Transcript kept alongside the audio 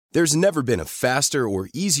There's never been a faster or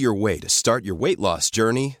easier way to start your weight loss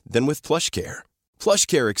journey than with PlushCare.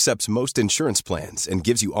 PlushCare accepts most insurance plans and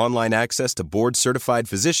gives you online access to board-certified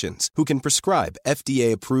physicians who can prescribe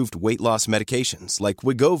FDA-approved weight loss medications like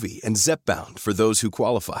Wegovy and Zepbound for those who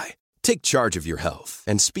qualify. Take charge of your health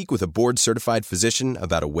and speak with a board-certified physician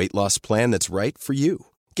about a weight loss plan that's right for you.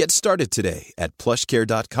 Get started today at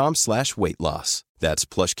plushcare.com/weight-loss. That's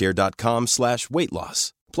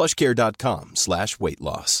plushcare.com/weight-loss.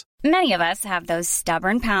 plushcare.com/weight-loss. Many of us have those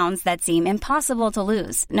stubborn pounds that seem impossible to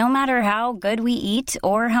lose, no matter how good we eat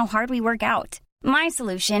or how hard we work out. My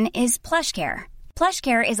solution is PlushCare.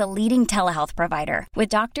 PlushCare is a leading telehealth provider with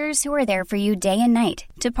doctors who are there for you day and night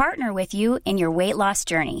to partner with you in your weight loss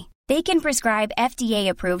journey. They can prescribe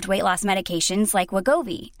FDA-approved weight loss medications like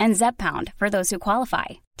Wegovy and Zepbound for those who qualify.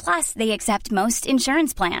 Plus, they accept most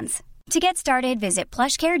insurance plans. To get started, visit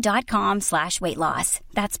plushcare.com/weight-loss.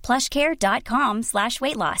 That's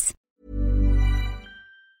plushcare.com/weight-loss.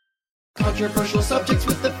 Controversial subjects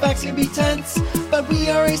with the facts can be tense, but we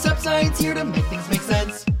are ASAP Science here to make things make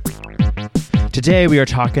sense. Today we are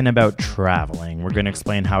talking about traveling. We're going to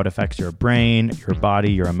explain how it affects your brain, your body,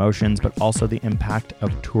 your emotions, but also the impact of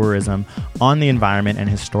tourism on the environment. And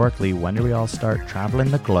historically, when do we all start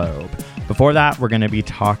traveling the globe? Before that, we're going to be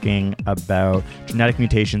talking about genetic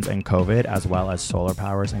mutations and COVID, as well as solar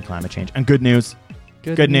powers and climate change. And good news.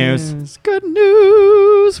 Good news. Good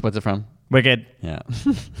news. What's it from? Wicked. Yeah.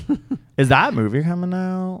 Is that movie coming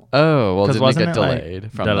out? Oh, well, didn't it get like, delayed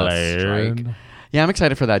from the strike? Yeah, I'm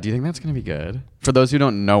excited for that. Do you think that's going to be good? For those who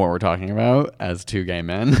don't know what we're talking about, as two gay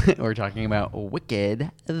men, we're talking about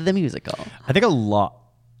Wicked, the musical. I think a lot,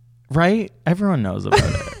 right? Everyone knows about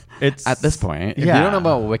it. It's at this point. If you don't know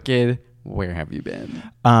about Wicked, where have you been?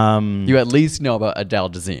 You at least know about Adele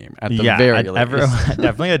Dazeem at the very least.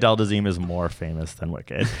 Definitely Adele Dazeem is more famous than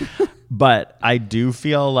Wicked. But I do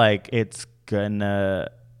feel like it's gonna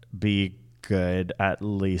be good, at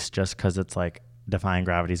least just because it's like Defying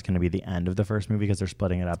Gravity is going to be the end of the first movie because they're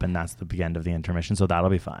splitting it up and that's the end of the intermission. So that'll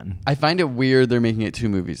be fun. I find it weird they're making it two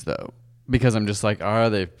movies though, because I'm just like, are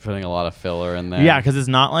they putting a lot of filler in there? Yeah, because it's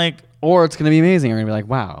not like... Or it's going to be amazing. You're going to be like,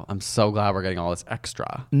 wow, I'm so glad we're getting all this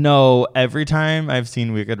extra. No, every time I've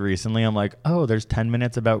seen Wicked recently, I'm like, oh, there's 10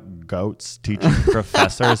 minutes about goats teaching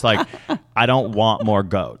professors. Like, I don't want more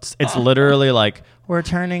goats. It's literally like, we're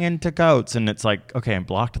turning into goats. And it's like, okay, I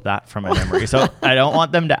blocked that from my memory. So I don't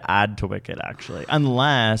want them to add to Wicked, actually.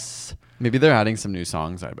 Unless... Maybe they're adding some new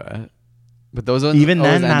songs, I bet. But those ones even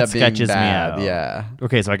then, end that up being sketches me bad. out. Yeah.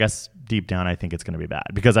 Okay, so I guess deep down, I think it's going to be bad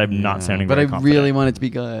because I'm not sounding but very I confident. really want it to be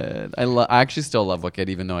good. I actually still love Wicked,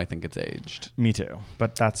 even though I think it's aged. Me too.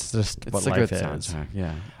 But that's just It's what a life good is. soundtrack.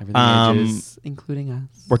 Yeah. Everything ages, including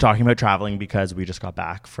us. We're talking about traveling because we just got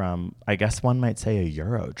back from, I guess one might say, a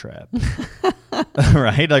Euro trip.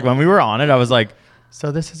 Right? Like when we were on it, I was like,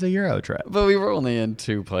 so this is a Euro trip. But we were only in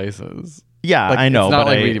two places. Yeah, like, I know. It's not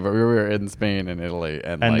but like we were in Spain and Italy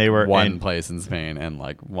and like they were one place in Spain and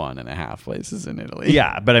like 1.5 places in Italy.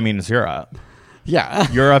 Yeah, but I mean, it's Europe.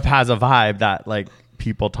 Yeah. Europe has a vibe that like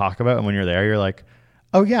people talk about. And when you're there, you're like,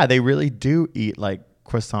 oh yeah, they really do eat like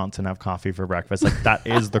croissants and have coffee for breakfast. Like that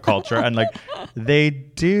is the culture. And like they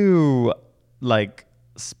do like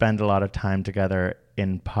spend a lot of time together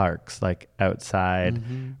in parks, like outside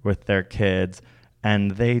with their kids. And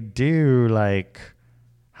they do like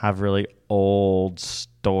have really old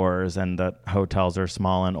stores and the hotels are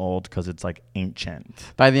small and old because it's like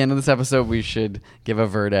ancient. By the end of this episode, we should give a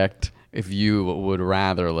verdict if you would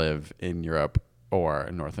rather live in Europe or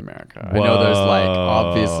North America. Whoa. I know there's like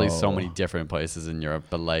obviously so many different places in Europe,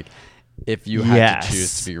 but like if you had to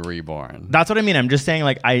choose to be reborn. That's what I mean. I'm just saying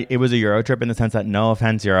like it was a Euro trip in the sense that no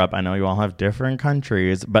offense, Europe. I know you all have different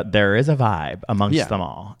countries, but there is a vibe amongst them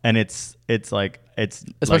all. And it's like, it's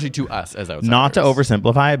especially like, to us as outsiders. Not to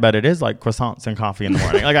oversimplify it, but it is like croissants and coffee in the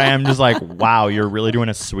morning. Like I am just like, wow, you're really doing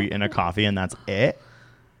a sweet and a coffee and that's it?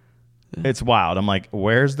 It's wild. I'm like,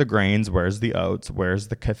 where's the grains? Where's the oats? Where's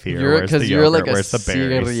the kefir? Where's the yogurt? Like where's the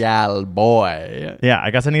berries? Cereal boy. Yeah,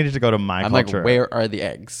 I guess I needed to go to my culture. Like, where are the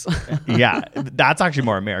eggs? Yeah, that's actually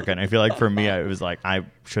more American. I feel like for me, it was like I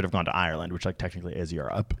should have gone to Ireland, which like technically is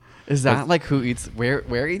Europe. Is that like who eats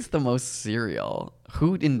where eats the most cereal?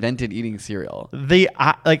 Who invented eating cereal? It's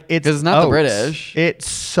not oats. the British. It's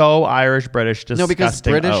so Irish British. Disgusting. No, because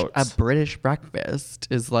oats. a British breakfast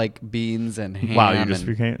is like beans and ham. Wow, you just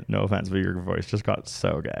became, no offense, but your voice just got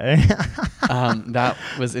so gay. That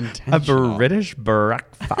was intentional. A British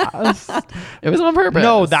breakfast. It was on purpose.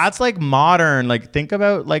 No, that's like modern. Like think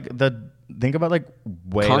about like way continental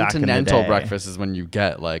back in the day. breakfast is when you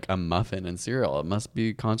get like a muffin and cereal. It must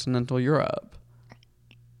be continental Europe.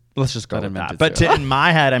 Let's just go That with that. invented But cereal. in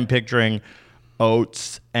my head, I'm picturing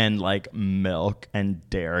oats and like milk and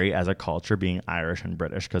dairy as a culture being Irish and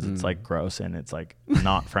British because it's like gross and it's like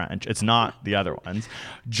not French. It's not the other ones.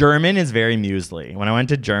 German is very muesli. When I went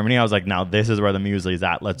to Germany, I was like, now this is where the muesli is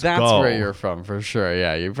at. Let's That's go. where you're from for sure.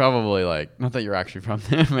 Yeah, you probably like, not that you're actually from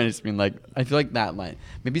there, but I just mean like, I feel like that might,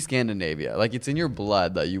 maybe Scandinavia. Like it's in your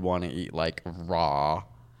blood that you want to eat like raw,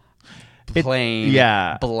 plain,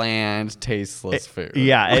 bland, tasteless food.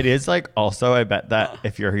 Yeah, it is like also, I bet that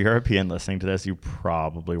if you're European listening to this, you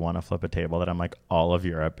probably want to flip a table that I'm like, all of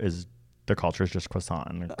Europe is, the culture is just croissant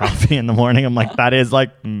and coffee in the morning. I'm like, that is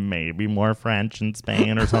like maybe more French in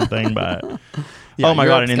Spain or something, but Yeah, oh my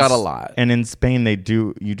God. Europe's got a lot. And in Spain, you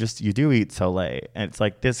do eat so late. And it's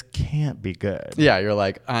like, this can't be good. Yeah, you're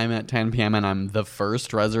like, I'm at 10 p.m. and I'm the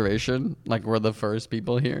first reservation. Like we're the first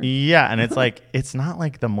people here. Yeah, and it's like, it's not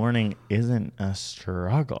like the morning isn't a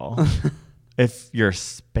struggle. If you're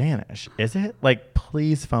Spanish, is it? Like,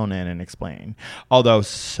 please phone in and explain. Although,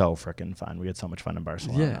 so freaking fun. We had so much fun in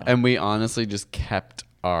Barcelona. Yeah, and we honestly just kept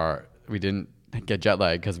we didn't get jet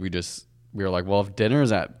lag because we were like, well, if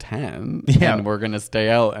dinner's at 10 and we're going to stay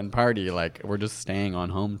out and party, like we're just staying on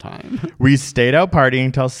home time. We stayed out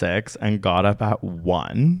partying till 6 and got up at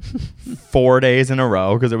 1 4 days in a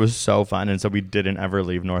row because it was so fun. And so we didn't ever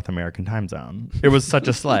leave North American time zone. It was such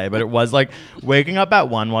a sleigh, but it was like waking up at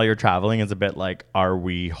 1 while you're traveling is a bit like, are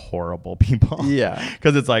we horrible people? Yeah.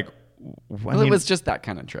 Because it's like, Well, it was just that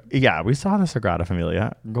kind of trip. Yeah, we saw the Sagrada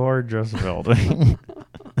Familia. Gorgeous building.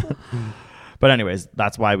 But anyways,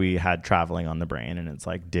 that's why we had traveling on the brain. And it's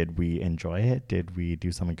like, did we enjoy it? Did we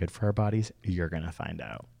do something good for our bodies? You're going to find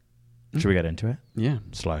out. Should we get into it? Yeah.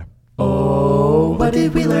 Slow. Oh, what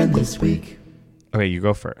did we learn this week? Okay, you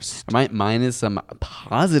go first. Mine is some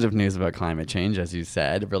positive news about climate change, as you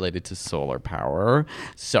said, related to solar power.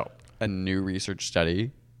 So a new research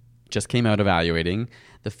study just came out evaluating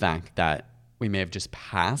the fact that we may have just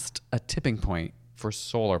passed a tipping point for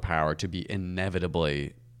solar power to be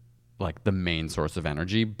inevitably like the main source of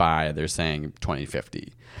energy by, they're saying,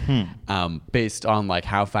 2050. Based on like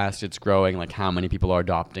how fast it's growing, like how many people are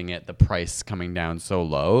adopting it, the price coming down so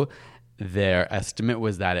low, their estimate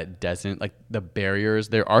was that it doesn't, like the barriers,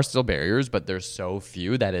 there are still barriers, but there's so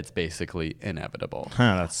few that it's basically inevitable.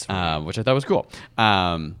 That's Which I thought was cool.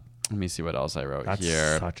 Let me see what else I wrote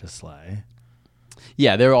here. Such a sleigh.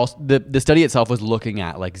 Yeah, they're also the study itself was looking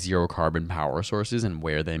at like zero carbon power sources and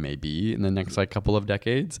where they may be in the next like couple of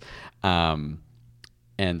decades.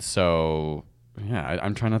 And so yeah,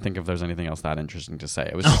 I'm trying to think if there's anything else that interesting to say.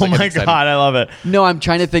 It was just, Oh like, my exciting. God, I love it. No, I'm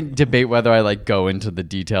trying to debate whether I like go into the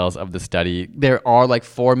details of the study. There are like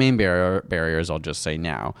 4 main barriers. I'll just say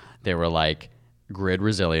now. They were like grid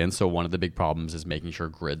resilience. So one of the big problems is making sure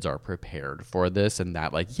grids are prepared for this, and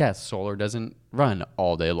that like, yes, solar doesn't run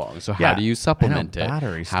all day long. So how do you supplement it?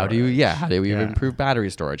 Battery How do you storage. improve battery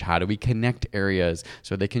storage? How do we connect areas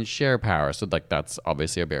so they can share power? So like that's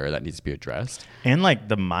obviously a barrier that needs to be addressed. And like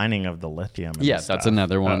the mining of the lithium. And Yes, that's stuff.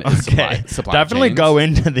 another one. Okay. Is supply Definitely chains. go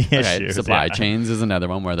into the Okay, issues. supply yeah. chains is another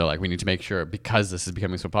one where they're like, we need to make sure, because this is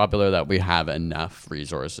becoming so popular, that we have enough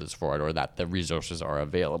resources for it, or that the resources are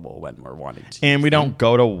available when we're wanting to. And we don't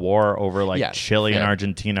go to war over like Yes, Chile and fair.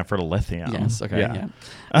 Argentina for lithium. Yes, okay, yeah.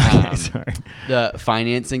 Okay, sorry. The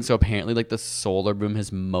financing, so apparently like the solar boom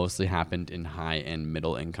has mostly happened in high and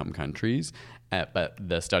middle income countries, but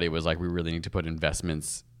the study was like, we really need to put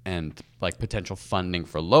investments and like potential funding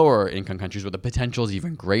for lower income countries where the potential is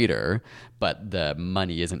even greater, but the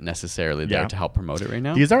money isn't necessarily there to help promote it right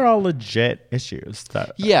now. These are all legit issues.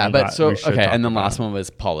 That But so, we should okay. talk And the about. last one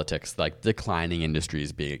was politics, like declining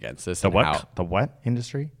industries being against this. The and what? how- The what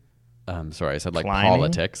industry? sorry, I said like Declining?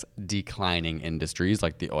 politics, declining industries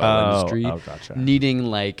like the oil industry, gotcha. needing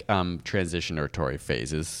like transitionatory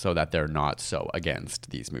phases so that they're not so against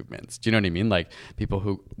these movements. Do you know what I mean? Like people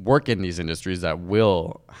who work in these industries that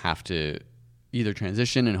will have to either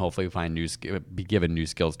transition and hopefully find be given new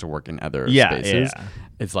skills to work in other spaces. Yeah.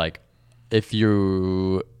 It's like if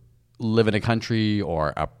you live in a country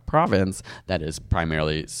or a province that is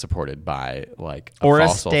primarily supported by like a Or a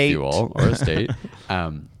fossil state. fuel or a state,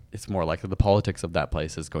 it's more likely the politics of that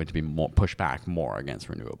place is going to be more pushed back more against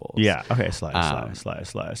renewables. Yeah. Okay.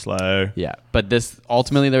 Slow. Yeah. But this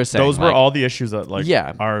ultimately they're saying Those were like, all the issues that like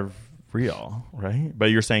Yeah. are real, right? But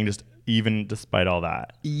you're saying just even despite all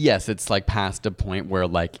that. yes, it's like past a point where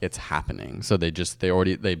like it's happening. So they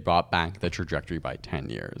brought back the trajectory by 10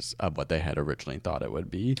 years of what they had originally thought it would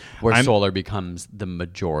be, where solar becomes the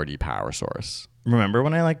majority power source. Remember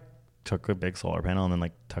when I like took a big solar panel and then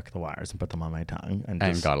like took the wires and put them on my tongue and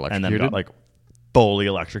And got and then electrocuted? got like fully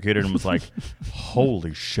electrocuted and was like,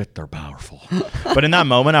 holy shit, they're powerful. But in that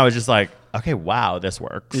moment, I was just like, okay, wow, this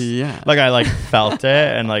works. Yeah. Like I like felt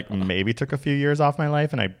it and like maybe took a few years off my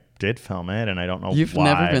life and I did film it and I don't know You've why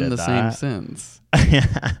never I been did the that. same since.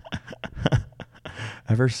 Yeah.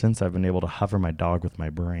 Ever since I've been able to hover my dog with my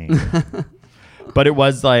brain. But it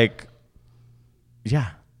was like,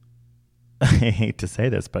 yeah. I hate to say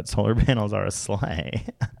this, but solar panels are a sleigh.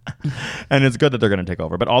 And it's good that they're going to take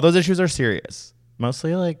over. But all those issues are serious.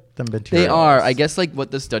 Mostly like the materials. They are. I guess like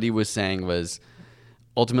what the study was saying was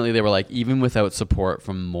ultimately they were like, even without support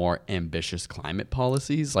from more ambitious climate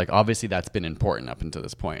policies, like obviously that's been important up until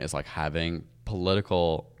this point, is like having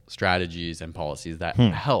political strategies and policies that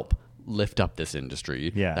help lift up this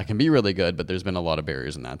industry. Yeah. That can be really good, but there's been a lot of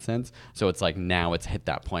barriers in that sense. So it's like now it's hit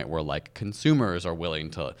that point where like consumers are willing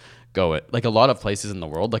to go it. Like a lot of places in the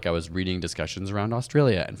world, like I was reading discussions around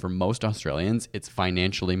Australia, and for most Australians, it's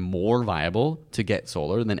financially more viable to get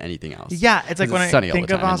solar than anything else. Yeah, it's like when I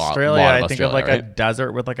think of Australia, I think of like a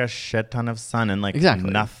desert with like a shit ton of sun and like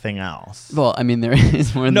nothing else. Well, I mean, there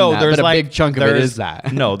is more than that, there's but like a big chunk of it is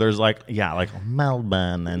that. No, there's like, yeah, like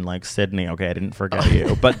Melbourne and like Sydney. Okay, I didn't forget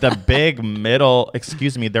you. But the big middle,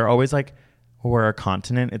 excuse me, they're always like, we're a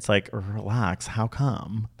continent. It's like, relax. How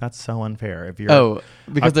come? That's so unfair. If you're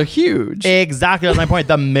because they're huge. Exactly. That's my point.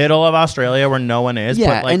 The middle of Australia where no one is.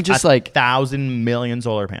 Yeah, but like and just 1,000 million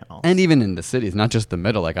solar panels. And even in the cities, not just the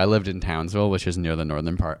middle. Like I lived in Townsville, which is near the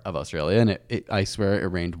northern part of Australia, and I swear it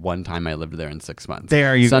rained one time I lived there in 6 months.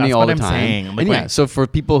 There you go. Sunny That's all what the I'm time. saying. And yeah, so for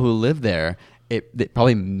people who live there, it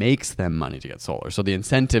probably makes them money to get solar. So the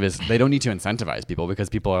incentive is they don't need to incentivize people because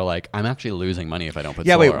people are like, I'm actually losing money if I don't put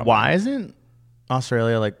solar wait, on. why isn't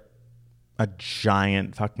Australia like a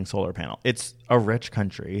giant fucking solar panel? It's a rich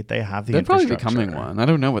country. They have the They're probably infrastructure. becoming one. I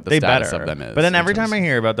don't know what the status of them is. But then every time I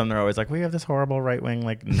hear about them, they're always like, we have this horrible right wing,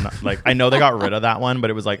 like I know they got rid of that one, but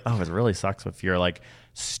it was like, oh, it really sucks if you're like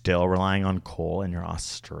still relying on coal and you're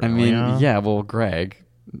Australia. I mean, yeah, well, Greg,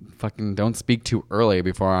 fucking don't speak too early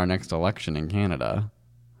before our next election in Canada.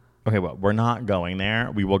 Okay, well, we're not going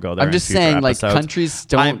there. We will go there. I'm just saying, like, countries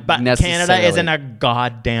don't but necessarily. Canada isn't a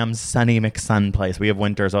goddamn sunny McSun place. We have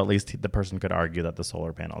winter, so at least the person could argue that the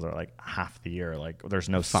solar panels are like half the year. Like, there's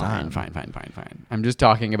no sun. Fine. I'm just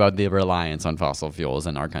talking about the reliance on fossil fuels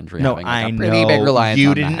in our country. No, having like I a pretty know. big reliance You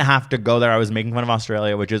on didn't that. have to go there. I was making fun of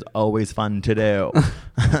Australia, which is always fun to do.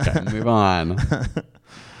 Okay, move on.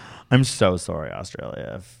 I'm so sorry,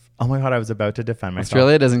 Australia. Oh my God, I was about to defend myself.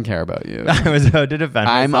 Australia doesn't care about you. I was about to defend myself.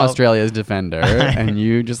 I'm Australia's defender, and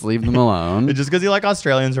you just leave them alone. Just because you like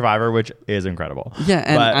Australian Survivor, which is incredible. Yeah,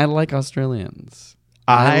 and But I like Australians.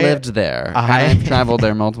 I lived there. And I've traveled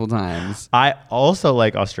there multiple times. I also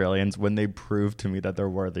like Australians when they prove to me that they're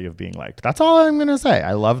worthy of being liked. That's all I'm going to say.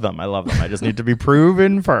 I love them. I just need to be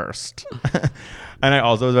proven first. And I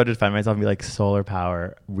also was about to defend myself and be like, solar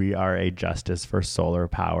power. We are a justice for solar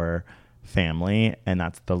power family, and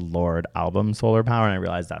that's the Lord album Solar Power, and I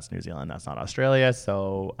realized that's New Zealand, that's not Australia,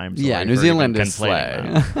 so I'm sorry. Yeah, New for Zealand even is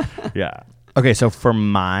slay. Yeah. Okay, so for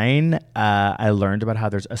mine, I learned about how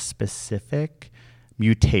there's a specific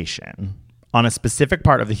mutation on a specific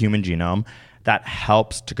part of the human genome that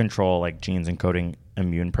helps to control like genes encoding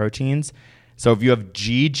immune proteins. So if you have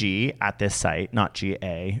GG at this site, not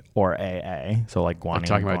GA or AA, so like guanine. I'm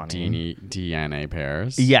talking about guanine. DNA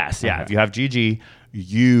pairs. Yes, yeah. Okay. If you have GG,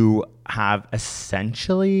 you have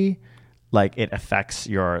essentially like it affects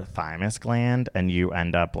your thymus gland and you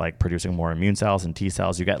end up like producing more immune cells and T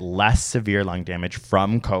cells. You get less severe lung damage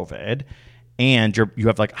from COVID. And you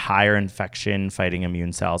have like higher infection fighting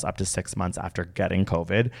immune cells up to 6 months after getting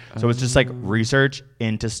COVID. So it's just like research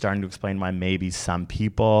into starting to explain why maybe some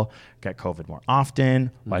people get COVID more often,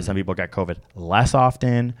 why some people get COVID less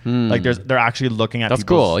often. Like they're actually looking at That's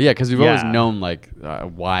cool. Yeah, because we've always known like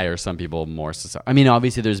why are some people more susceptible. I mean,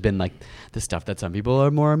 obviously there's been like the stuff that some people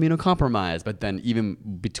are more immunocompromised, but then even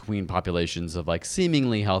between populations of like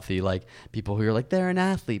seemingly healthy, like people who are like, they're an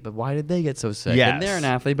athlete, but why did they get so sick? Yes. And they're an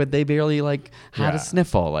athlete, but they barely like had a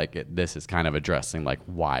sniffle. Like this is kind of addressing like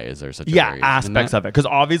why is there such a variation aspects of it, because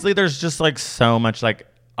obviously there's just like so much like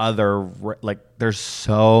other like there's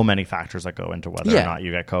so many factors that go into whether or not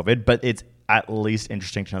you get COVID, but it's at least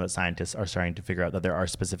interesting to know that scientists are starting to figure out that there are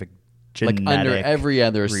specific genetic like under every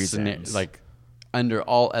other reasons. like under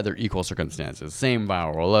all other equal circumstances, same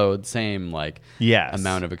viral load, same like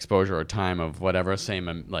amount of exposure or time of whatever,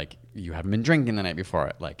 same like you haven't been drinking the night before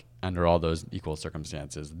it, like under all those equal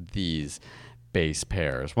circumstances, these base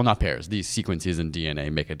pairs, well not pairs, these sequences in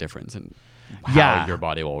DNA make a difference in how your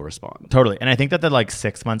body will respond. Totally. And I think that the like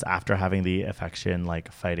 6 months after having the infection,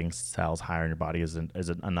 like fighting cells higher in your body is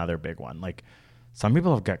another big one. Like some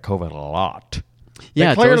people get COVID a lot.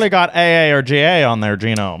 They clearly got AA or GA on their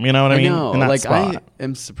genome. You know what I mean? know. In that Like, spot. I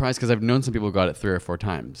am surprised because I've known some people who got it 3 or 4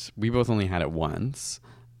 times. We both only had it once.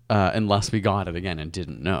 Unless we got it again and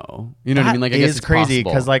didn't know. You know what I mean? Like, I guess it's crazy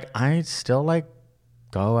possible. because like I still like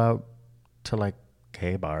go out to like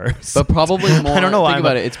gay bars, But probably more. I don't know why. Think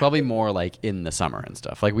about it. It's probably more like in the summer and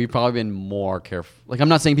stuff. Like we've probably been more careful. Like I'm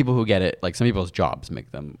not saying people who get it. Like some people's jobs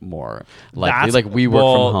make them more likely. Like we work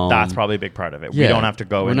from home. That's probably a big part of it. We don't have to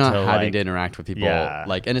go. We're into not having like, to interact with people. Yeah.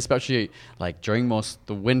 Like and especially like during most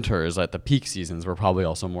the winters, like the peak seasons, we're probably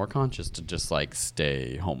also more conscious to just like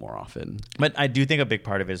stay home more often. But I do think a big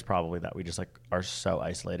part of it is probably that we just like are so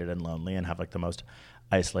isolated and lonely and have like the most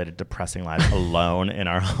isolated, depressing lives alone in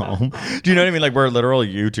our home. Do you know what I mean? Like we're literal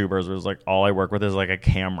YouTubers. Where it's like all I work with is like a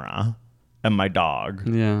camera and my dog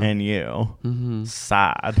and you.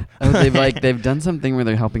 Sad. They've done something where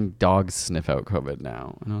they're helping dogs sniff out COVID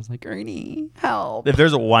now, and I was like, Ernie, help! If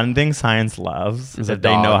there's one thing science loves, is a that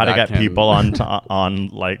they know dog how to that get can- people on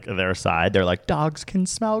like their side. They're like, dogs can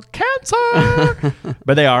smell cancer,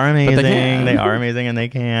 but they are amazing. can. They are amazing, and they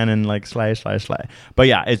can, and like slay. But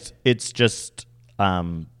yeah, it's just.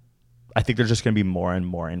 I think there's just going to be more and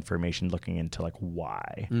more information looking into like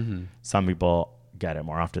why some people get it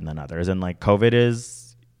more often than others, and like COVID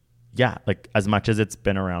is, like as much as it's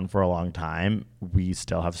been around for a long time, we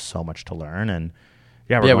still have so much to learn, and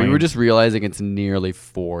we were just realizing it's nearly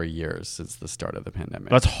 4 years since the start of the pandemic.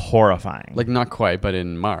 That's horrifying. Like not quite, but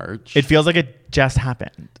in March. It feels like it just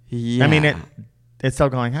happened. Yeah. I mean, it's still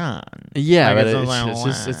going on. Yeah, Like, but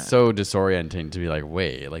it's so disorienting to be like,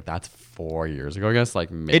 wait, like that's 4 years ago, I guess.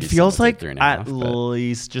 Like maybe it feels some would like say 3.5, at but-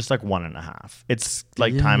 least just like 1.5. It's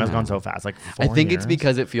like time has Yeah. gone so fast. Like 4 I think it's years.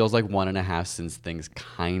 because it feels like 1.5 since things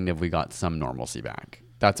we got some normalcy back.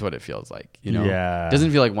 That's what it feels like, you know? Yeah. It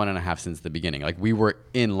doesn't feel like 1.5 since the beginning. Like we were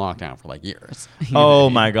in lockdown for like years. You know what I Oh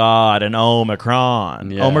mean? my God, and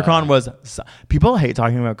Omicron. Yeah. Omicron was... people hate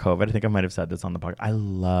talking about COVID. I think I might have said this on the podcast. I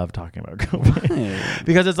love talking about COVID.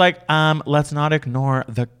 Because it's like, let's not ignore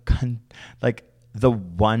the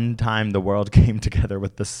one time the world came together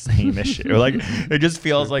with the same issue. Like, it just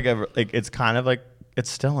feels like it's kind of like,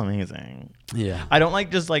 it's still amazing. Yeah. I don't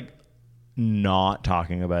like just like not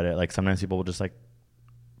talking about it. Like sometimes people will just like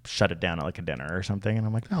shut it down at like a dinner or something, and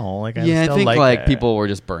I'm like, no, like I I still think like it. people were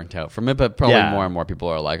just burnt out from it, but probably Yeah. more and more people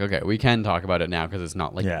are like, okay, we can talk about it now because it's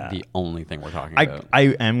not like Yeah. the only thing we're talking about.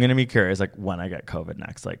 I am gonna be curious, like when I get COVID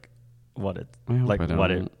next, like what it I hope like I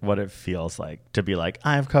don't. what it feels like to be like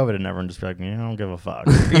I have COVID and everyone just be like, I don't give a fuck.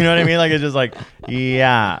 You know what I mean? Like it's just like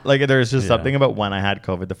like there's just something about when I had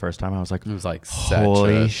COVID the first time. I was like, It was like such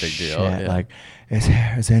holy a big shit! deal. Yeah. Like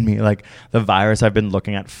it's in me. Like the virus I've been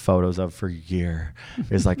looking at photos of for a year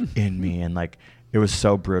is like in me, and like it was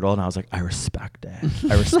so brutal. And I was like, I respect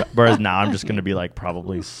it. Whereas now I'm just gonna be like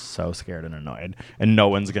probably so scared and annoyed, and no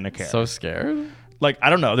one's gonna care. So scared? Like I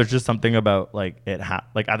don't know. There's just something about like it.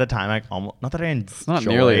 Like at the time, like almost not that I enjoyed It's not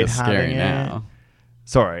nearly as having scary it. now.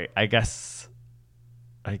 Sorry, I guess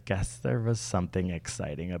there was something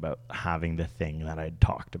exciting about having the thing that I'd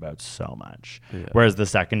talked about so much. Yeah. Whereas the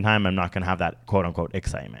second time, I'm not gonna have that quote unquote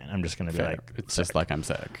excitement. I'm just gonna be Fair. like, It's just like I'm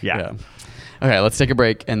sick. Yeah. Okay, let's take a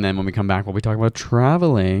break, and then when we come back, we'll be talking about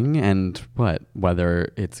traveling and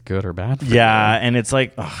whether it's good or bad for yeah. you. And it's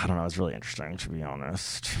like, I don't know. It's really interesting to be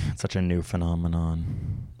honest. It's such a new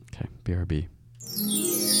phenomenon. Okay, BRB.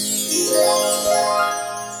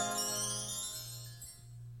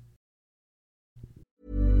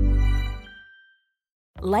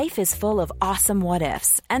 Life is full of awesome what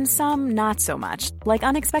ifs, and some not so much, like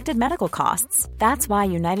unexpected medical costs. That's why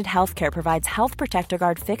United Healthcare provides Health Protector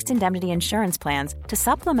Guard fixed indemnity insurance plans to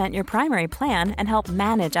supplement your primary plan and help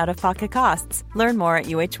manage out of pocket costs. Learn more at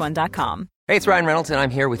uh1.com. Hey, it's Ryan Reynolds, and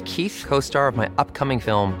I'm here with Keith, co-star of my upcoming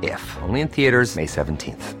film, If, only in theaters May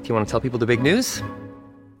 17th. Do you want to tell people the big news?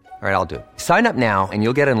 All right, I'll do it. Sign up now and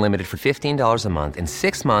you'll get unlimited for $15 a month and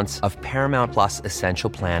 6 months of Paramount Plus Essential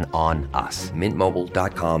Plan on us.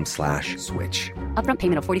 MintMobile.com/switch. Upfront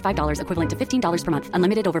payment of $45 equivalent to $15 per month.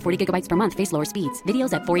 Unlimited over 40 gigabytes per month. Face lower speeds.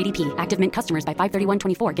 Videos at 480p. Active Mint customers by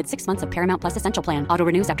 531.24 get 6 months of Paramount Plus Essential Plan. Auto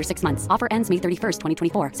renews after 6 months. Offer ends May 31st,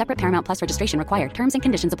 2024. Separate Paramount Plus registration required. Terms and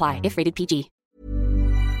conditions apply if rated PG.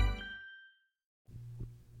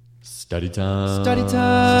 Study time. Study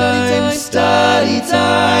time. Study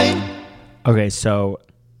time. Okay, so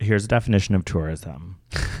here's a definition of tourism.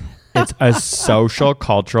 It's a social,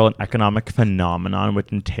 cultural, and economic phenomenon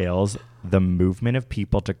which entails the movement of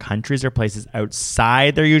people to countries or places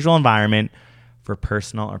outside their usual environment for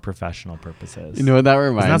personal or professional purposes. You know what that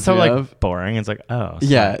reminds Isn't that so me like of? boring? It's like, oh,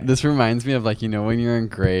 Yeah, sorry. this reminds me of like, you know, when you're in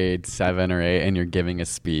grade 7 or 8 and you're giving a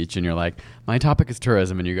speech and you're like, my topic is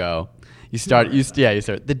tourism, and you go, You start.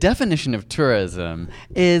 The definition of tourism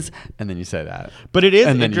is, and then you say that. But it is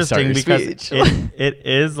and then interesting you start your because speech. it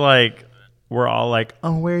is like we're all like,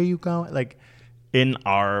 oh, where are you going? Like in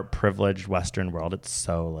our privileged Western world, it's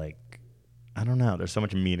so like, I don't know. There's so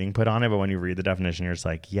much meaning put on it, but when you read the definition, you're just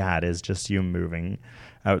like, yeah, it is just you moving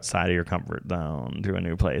outside of your comfort zone to a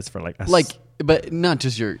new place for like but not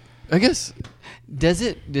just your. I guess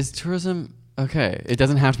does tourism? Okay, it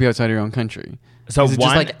doesn't have to be outside of your own country. So is it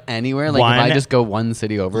just like anywhere? Like if I just go one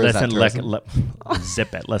city over, is that tourism?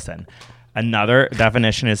 Zip it. Listen. Another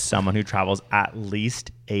definition is someone who travels at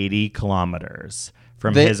least 80 kilometers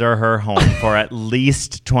from his or her home for at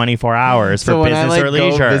least 24 hours for business or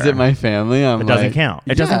leisure. Go visit my family, it doesn't count.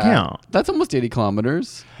 It doesn't count. That's almost 80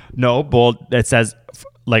 kilometers. No, it says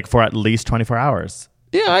like for at least 24 hours.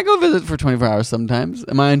 Yeah, I go visit for 24 hours sometimes.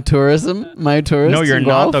 Am I in tourism? Am I a tourist? No, you're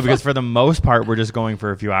not though, because for the most part, we're just going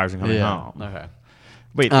for a few hours and coming home. Okay.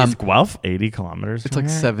 Wait, is Guelph 80 kilometers? It's like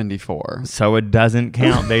 74. So it doesn't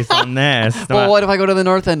count based on this. Well, what if I go to the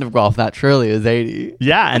north end of Guelph? That surely is 80.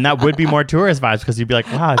 Yeah, and that would be more tourist vibes because you'd be like,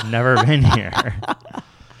 wow, I've never been here.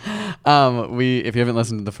 If you haven't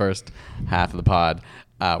listened to the first half of the pod,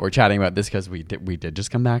 we're chatting about this because we did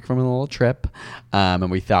just come back from a little trip,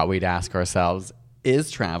 and we thought we'd ask ourselves,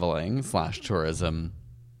 is traveling / tourism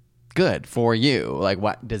good for you? Like,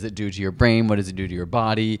 what does it do to your brain? What does it do to your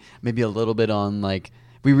body? Maybe a little bit on like,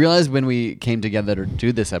 we realized when we came together to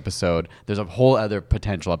do this episode, there's a whole other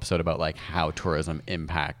potential episode about like how tourism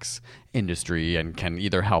impacts industry and can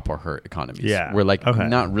either help or hurt economies. Yeah. We're like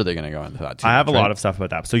not really going to go into that too I have much, a lot of stuff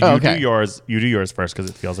about that. So you do yours. You do yours first because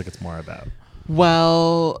it feels like it's more about.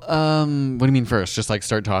 Well, what do you mean first? Just like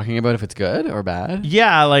start talking about if it's good or bad?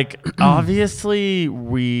 Yeah, like obviously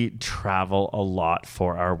we travel a lot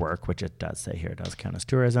for our work, which it does say here, it does count as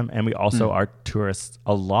tourism. And we also are tourists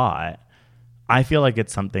a lot. I feel like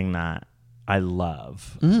it's something that I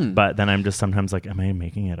love, but then I'm just sometimes like, am I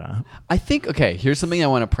making it up? I think, okay, here's something I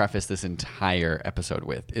want to preface this entire episode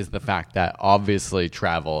with, is the fact that obviously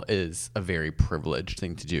travel is a very privileged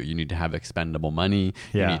thing to do. You need to have expendable money.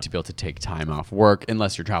 Yeah. You need to be able to take time off work,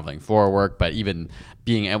 unless you're traveling for work. But even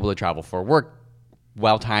being able to travel for work,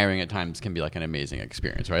 while tiring at times, can be like an amazing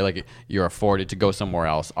experience, right? Like you're afforded to go somewhere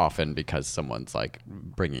else often because someone's like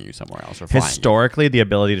bringing you somewhere else or flying. Historically, the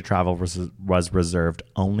ability to travel was reserved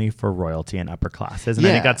only for royalty and upper classes, and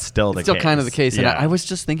I think that's still the case. Still kind of the case. Yeah. And I was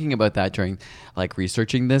just thinking about that during like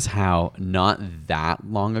researching this, how not that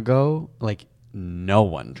long ago, like no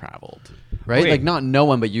one traveled. Right? Wait. Like not no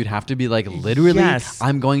one, but you'd have to be like literally, Yes.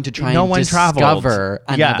 I'm going to try No and one discover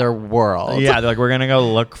traveled. Yeah. another world. Yeah, they're like, we're gonna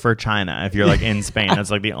go look for China. If you're like in Spain, that's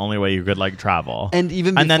like the only way you could like travel. And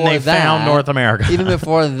even and then before they found North America. Even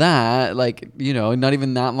before that, like, you know, not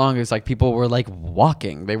even that long, it's like people were like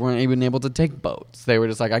walking. They weren't even able to take boats. They were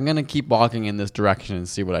just like, I'm gonna keep walking in this direction and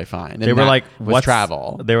see what I find. And they were like, what's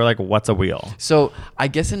travel? They were like, what's a wheel? So I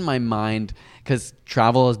guess in my mind, because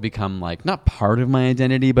travel has become like not part of my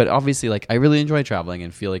identity, but obviously like I really enjoy traveling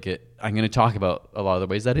and feel like I'm going to talk about a lot of the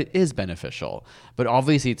ways that it is beneficial, but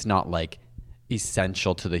obviously it's not like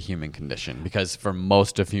essential to the human condition, because for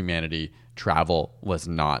most of humanity, travel was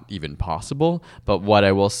not even possible. But what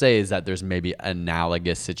I will say is that there's maybe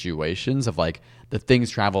analogous situations of like the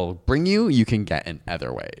things travel bring you can get in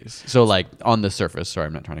other ways. So like on the surface, sorry,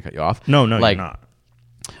 I'm not trying to cut you off. No, like, you're not.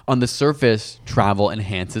 On the surface, travel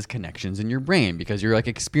enhances connections in your brain because you're like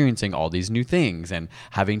experiencing all these new things and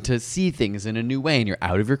having to see things in a new way, and you're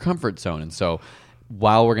out of your comfort zone. And so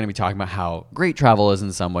while we're going to be talking about how great travel is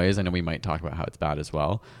in some ways, and we might talk about how it's bad as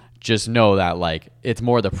well, just know that like it's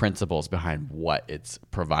more the principles behind what it's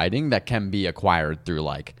providing that can be acquired through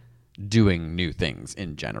like doing new things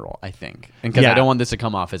in general, I think. And because I don't want this to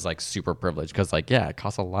come off as like super privileged, because like, yeah, it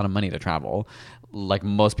costs a lot of money to travel. Like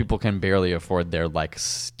most people can barely afford their like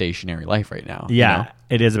stationary life right now. Yeah, you know?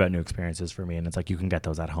 It is about new experiences for me, and it's like you can get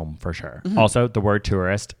those at home for sure. Also, the word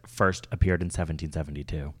tourist first appeared in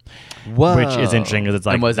 1772. Whoa. Which is interesting because it's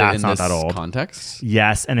like, and was that's it in not this that old. context?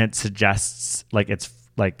 Yes, and it suggests like it's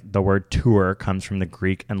like the word tour comes from the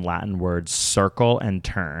Greek and Latin words circle and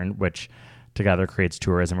turn, which together creates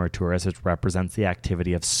tourism or tourist, which represents the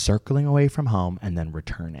activity of circling away from home and then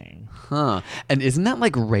returning. Huh. And isn't that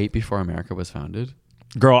like right before America was founded?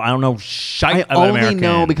 Girl, I don't know shite I about only American.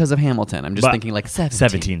 know because of Hamilton. I'm just But thinking like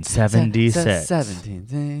 1776.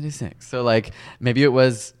 1776. So like maybe it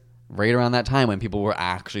was right around that time when people were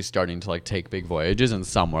actually starting to like take big voyages, and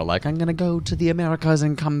some were like, I'm going to go to the Americas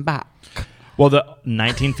and come back. Well, the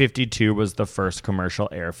 1952 was the first commercial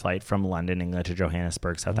air flight from London, England to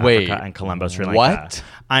Johannesburg, South Africa, and Colombo, Sri Lanka. What?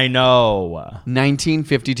 I know.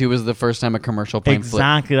 1952 was the first time a commercial plane flew.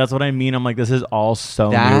 Exactly. That's what I mean. I'm like, this is all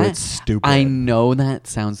so new. It's stupid. I know that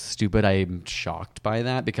sounds stupid. I'm shocked by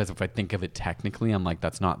that because if I think of it technically, I'm like,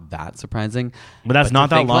 that's not that surprising. But that's not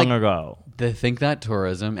that long ago. To think that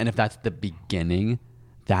tourism, and if that's the beginning,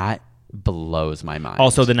 that blows my mind.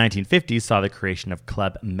 Also, the 1950s saw the creation of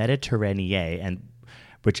Club Mediterranee, and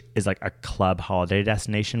which is like a club holiday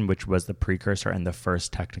destination, which was the precursor and the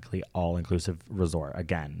first technically all-inclusive resort.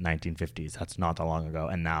 Again, 1950s. That's not that long ago,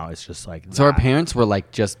 and now it's just like. So our parents were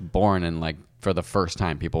like just born, and like for the first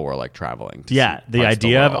time, people were like traveling. Yeah, the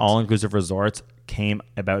idea of all-inclusive resorts came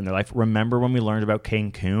about in their life. Remember when we learned about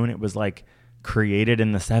Cancun? It was like created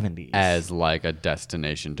in the 70s as like a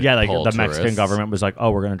destination to like pull the tourists. Mexican government was like,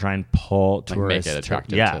 oh, we're going to try and pull tourists, make it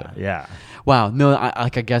attractive. Yeah. Wow. No, I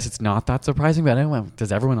guess it's not that surprising, but I don't know.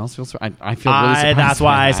 Does everyone else feel I feel really surprised. That's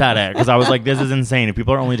why I said it, because I was like, this is insane. If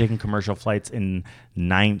people are only taking commercial flights in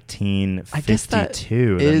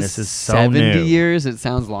 1952, then this is so 70 new. years. It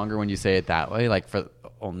sounds longer when you say it that way, like for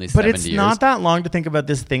only 70 years. But it's not that long to think about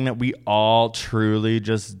this thing that we all truly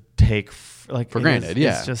just take for granted.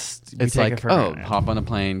 It's just, it's like, granted. Hop on a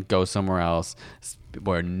plane, go somewhere else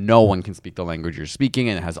where no one can speak the language you're speaking,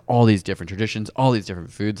 and it has all these different traditions, all these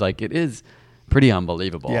different foods. Like, it is pretty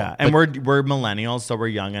unbelievable. Yeah, and we're millennials, so we're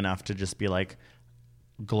young enough to just be like,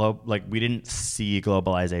 we didn't see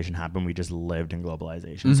globalization happen. We just lived in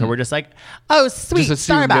globalization. Mm-hmm. So we're just like, oh, sweet, just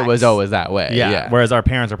assumed Starbucks. It was always that way. Yeah. Whereas our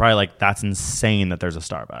parents are probably like, that's insane that there's a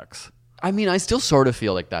Starbucks. I mean, I still sort of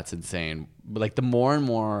feel like that's insane. But like the more and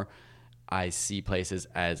more I see places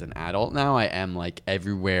as an adult now, I am like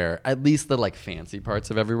everywhere, at least the like fancy parts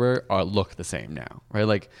of everywhere look the same now, right?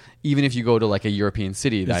 Like even if you go to like a European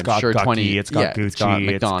city, it's I'm got sure Gucci, it's got Gucci, it's got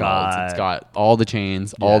McDonald's, it's got all the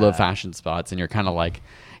chains, all the fashion spots, and you're kind of like,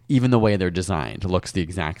 even the way they're designed looks the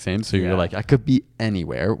exact same. So you're like, I could be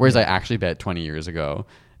anywhere. Whereas I actually bet 20 years ago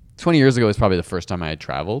was probably the first time I had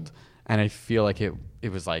traveled, and I feel like it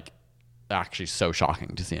was like actually so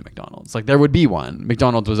shocking to see a McDonald's. Like there would be one.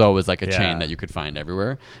 McDonald's was always like a chain that you could find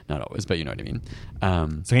everywhere. Not always, but you know what I mean.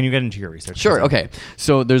 So can you get into your research? Sure. Okay.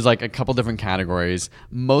 So there's like a couple different categories.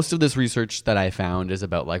 Most of this research that I found is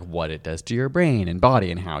about like what it does to your brain and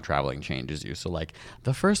body and how traveling changes you. So like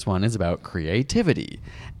the first one is about creativity.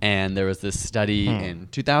 And there was this study in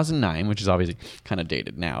 2009, which is obviously kind of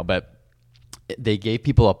dated now, but they gave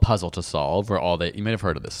people a puzzle to solve where you might have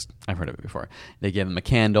heard of this. I've heard of it before. They gave them a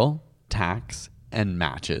candle, tacks, and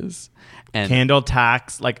matches. And candle,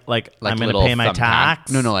 tacks, like I'm going to pay my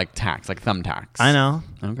tax? No, like tacks, like thumbtacks. I know.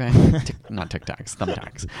 Okay. Not Tic Tacs,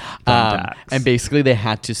 thumbtacks. And basically they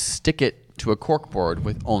had to stick it to a corkboard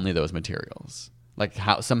with only those materials. Like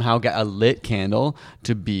somehow get a lit candle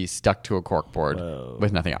to be stuck to a corkboard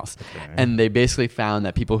with nothing else. Okay. And they basically found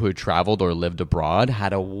that people who had traveled or lived abroad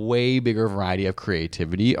had a way bigger variety of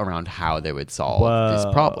creativity around how they would solve these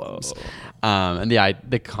problems. And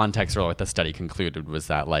the context for what the study concluded was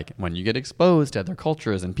that like when you get exposed to other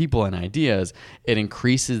cultures and people and ideas, it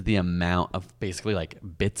increases the amount of basically like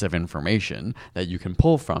bits of information that you can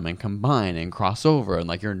pull from and combine and cross over, and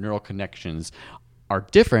like your neural connections are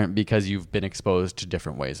different because you've been exposed to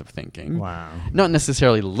different ways of thinking. Wow. Not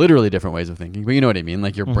necessarily literally different ways of thinking, but you know what I mean?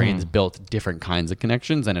 Like your brain's built different kinds of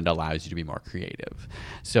connections, and it allows you to be more creative.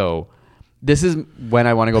 So this is when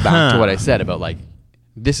I want to go back to what I said about like,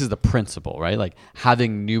 this is the principle, right? Like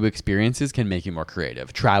having new experiences can make you more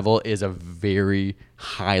creative. Travel is a very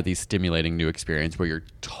highly stimulating new experience where you're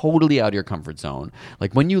totally out of your comfort zone.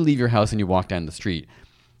 Like when you leave your house and you walk down the street,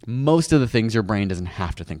 most of the things your brain doesn't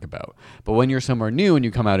have to think about. But when you're somewhere new and you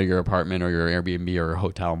come out of your apartment or your Airbnb or your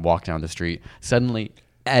hotel and walk down the street, suddenly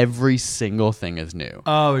every single thing is new.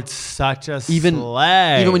 Oh, it's such a even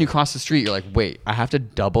sleigh. Even when you cross the street, you're like, wait, I have to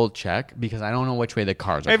double check because I don't know which way the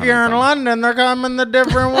cars are coming from. If you're in London, they're coming the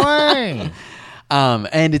different way.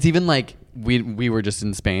 And it's even like we were just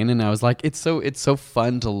in Spain, and I was like, it's so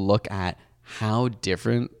fun to look at how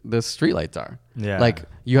different the streetlights are. Yeah. Like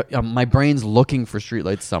my brain's looking for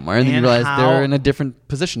streetlights somewhere, and then you realize they're in a different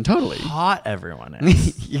position totally. Hot everyone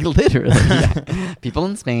is. Literally. Yeah. People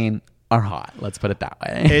in Spain are hot. Let's put it that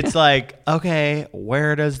way. It's like, okay,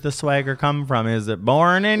 where does the swagger come from? Is it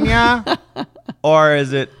born in ya? Or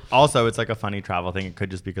is it also, it's like a funny travel thing. It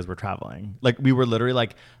could just be because we're traveling. Like we were literally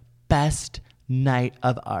like best night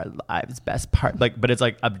of our lives, best part, like, but it's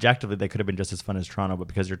like objectively they could have been just as fun as Toronto, but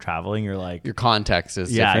because you're traveling, you're like, your context is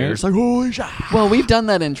different. You're just like, holy shit. Well, we've done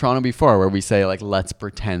that in Toronto before where we say like, let's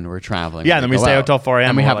pretend we're traveling. Yeah, and then we stay out till 4 a.m.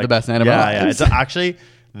 and we have the best night of our lives. Yeah, it's actually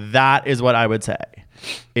That is what I would say.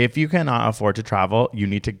 If you cannot afford to travel, you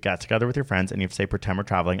need to get together with your friends and you have to say, pretend we're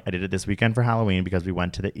traveling. I did it this weekend for Halloween because we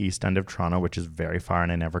went to the east end of Toronto, which is very far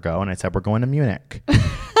and I never go. And I said, we're going to Munich.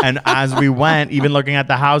 And as we went, even looking at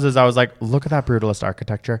the houses, I was like, look at that brutalist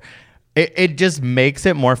architecture. It just makes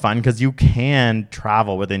it more fun because you can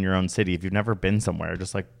travel within your own city. If you've never been somewhere,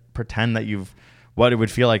 just like pretend that what it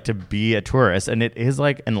would feel like to be a tourist. And it is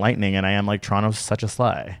like enlightening. And I am like, Toronto's such a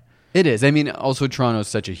sleigh. It is. I mean, also Toronto's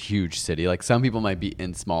such a huge city. Like some people might be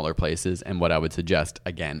in smaller places. And what I would suggest,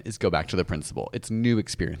 again, is go back to the principle. It's new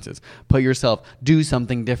experiences. Put yourself, do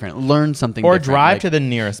something different, learn something or different. Or drive like, to the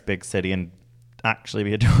nearest big city and actually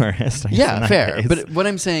be a tourist. Yeah, fair. Case. But what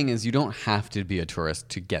I'm saying is you don't have to be a tourist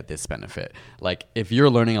to get this benefit. Like if you're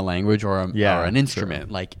learning a language or an instrument,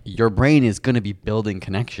 true. Like your brain is going to be building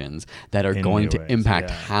connections that are going to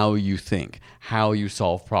impact how you think, how you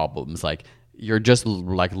solve problems. Like you're just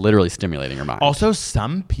like literally stimulating your mind. Also,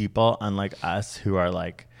 some people, unlike us, who are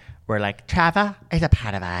like, we're like, travel is a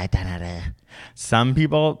part of our identity. Some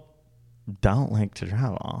people don't like to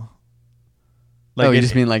travel. Like you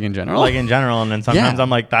just mean like in general? Like in general. And then sometimes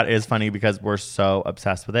I'm like, that is funny because we're so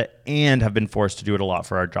obsessed with it and have been forced to do it a lot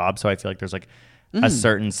for our job. So I feel like there's like a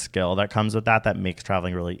certain skill that comes with that makes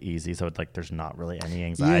traveling really easy. So it's like there's not really any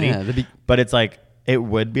anxiety. Yeah, but it's like, it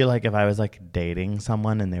would be like if I was like dating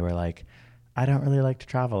someone and they were like, I don't really like to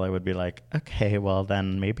travel. I would be like, okay, well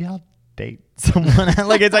then maybe I'll date someone.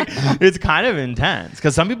 Like it's like it's kind of intense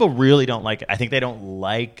because some people really don't like it. I think they don't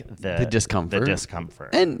like the discomfort.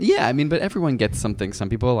 And yeah, I mean, but everyone gets something. Some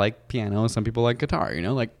people like piano, some people like guitar, you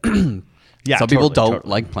know, like yeah, some people don't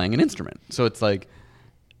like playing an instrument. So it's like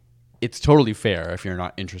it's totally fair if you're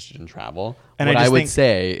not interested in travel. And what I would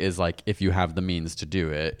say is like if you have the means to do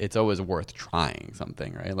it, it's always worth trying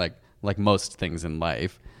something, right? Like most things in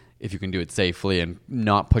life. If you can do it safely and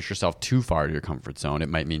not push yourself too far to your comfort zone, it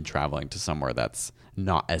might mean traveling to somewhere that's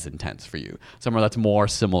not as intense for you. Somewhere that's more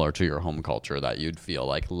similar to your home culture that you'd feel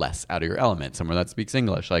like less out of your element. Somewhere that speaks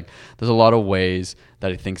English. Like there's a lot of ways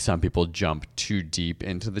that I think some people jump too deep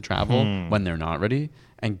into the travel when they're not ready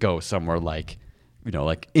and go somewhere like, you know,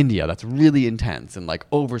 like India that's really intense and like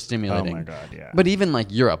overstimulating. Oh my God, yeah. But even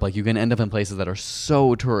like Europe, like you can end up in places that are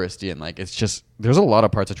so touristy and like it's just, there's a lot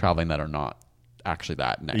of parts of traveling that are not actually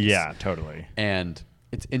that nice. Yeah, totally. And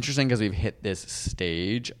it's interesting because we've hit this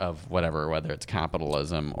stage of whether it's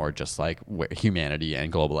capitalism or just like humanity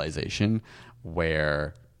and globalization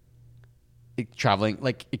where traveling,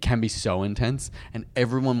 like it can be so intense and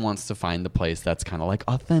everyone wants to find the place that's kind of like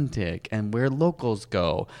authentic and where locals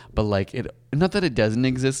go. But like not that it doesn't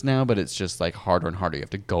exist now, but it's just like harder and harder. You have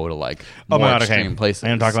to go to like more extreme places. I'm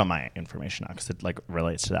going to talk about my information now because it like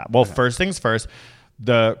relates to that. Well, first things first,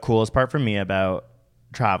 the coolest part for me about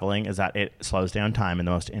traveling is that it slows down time in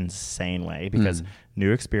the most insane way because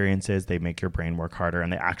new experiences, they make your brain work harder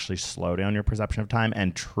and they actually slow down your perception of time.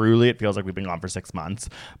 And truly, it feels like we've been gone for 6 months,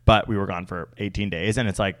 but we were gone for 18 days. And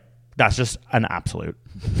it's like, that's just an absolute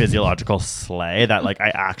physiological sleigh that like I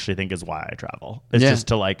actually think is why I travel. It's just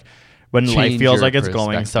to like, when life feels like it's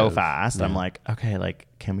going so fast, I'm like, okay, like,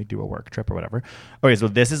 can we do a work trip or whatever? Okay, so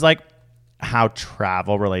this is like how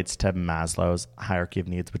travel relates to Maslow's hierarchy of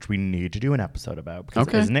needs, which we need to do an episode about because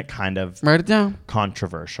isn't it kind of write it down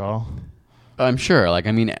controversial? I'm sure. Like,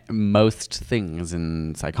 I mean, most things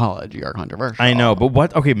in psychology are controversial. I know, but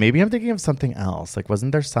what? Okay, maybe I'm thinking of something else. Like,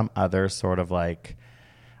 wasn't there some other sort of like?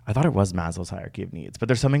 I thought it was Maslow's hierarchy of needs, but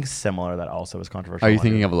there's something similar that also was controversial. Are you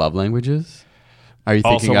thinking of love languages? Are you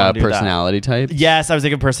thinking of personality types? Yes, I was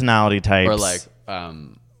thinking personality types. Or like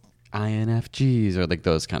INFJs or like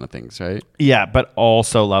those kind of things, right? Yeah, but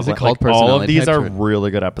also love languages. Like all of these are or?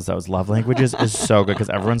 really good episodes. Love languages is so good because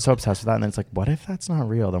everyone's so obsessed with that. And then it's like, what if that's not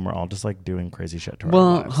real? Then we're all just like doing crazy shit to our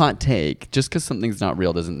lives. Hot take. Just because something's not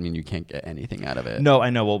real doesn't mean you can't get anything out of it. No, I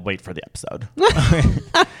know. We'll wait for the episode.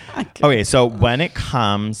 Okay, so when it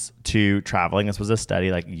comes to traveling, this was a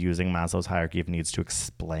study like using Maslow's hierarchy of needs to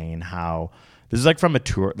explain how this is like from a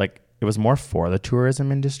tour, like it was more for the tourism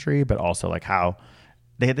industry, but also like how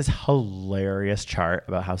they had this hilarious chart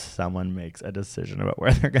about how someone makes a decision about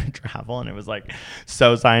where they're going to travel. And it was like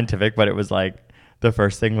so scientific, but it was like the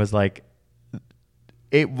first thing was like,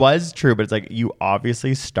 it was true, but it's like you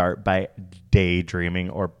obviously start by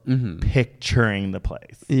daydreaming or picturing the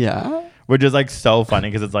place. Yeah. Which is like so funny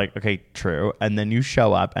because it's like, okay, true. And then you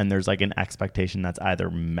show up and there's like an expectation that's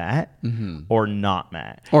either met or not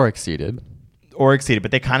met. Or exceeded.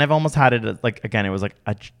 But they kind of almost had it as like, again, it was like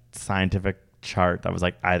a scientific chart that was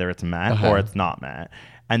like either it's met or it's not met.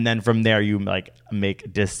 And then from there, you like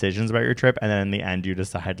make decisions about your trip. And then in the end, you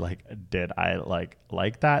decide like, did I like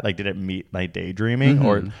that? Like, did it meet my daydreaming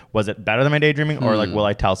or was it better than my daydreaming? Or like, will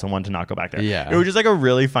I tell someone to not go back there? Yeah. It was just like a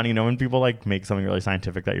really funny, you know, when people like make something really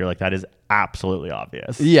scientific that you're like, that is absolutely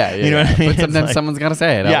obvious. Yeah. You know what I mean? But sometimes like, someo's got to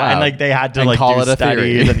say it. out yeah. loud And like they had to and like call do it a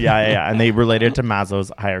studies. theory. And yeah. And they related it to Maslow's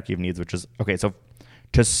hierarchy of needs, which is, okay, so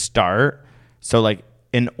to start, so like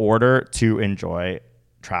in order to enjoy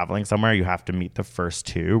traveling somewhere, you have to meet the first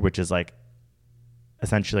two, which is like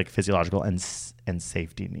essentially like physiological and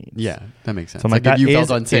safety needs. Yeah, that makes sense. So like that if you felt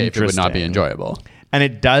is unsafe, it would not be interesting. enjoyable. And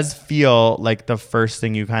it does feel like the first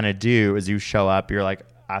thing you kind of do is you show up, you're like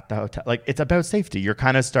at the hotel, like it's about safety. You're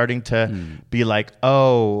kind of starting to be like,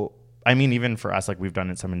 oh, I mean, even for us, like we've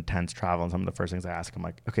done some intense travel, and some of the first things I ask, I'm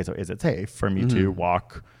like, okay, so is it safe for me to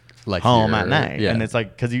walk Like home here, at night? yeah. And it's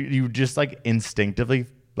like, because you just like instinctively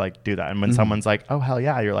like do that. And when someone's like, oh, hell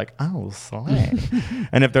yeah, you're like, oh, slay.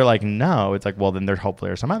 And if they're like, no, it's like, well, then there hopefully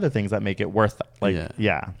are some other things that make it worth it. Like,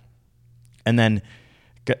 yeah. And then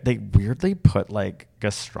they weirdly put like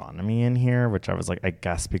gastronomy in here, which I was like, I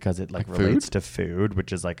guess because it like relates to food,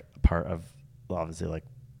 which is like part of obviously like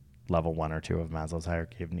level 1 or 2 of Maslow's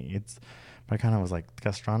hierarchy of needs. But I kind of was like,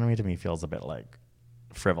 gastronomy to me feels a bit like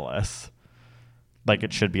frivolous. Like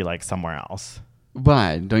it should be like somewhere else.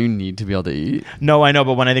 Why? Don't you need to be able to eat? No, I know,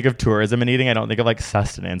 but when I think of tourism and eating, I don't think of like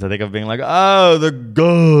sustenance. I think of being like, oh, the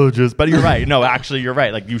gorgeous. But you're right. No, actually, you're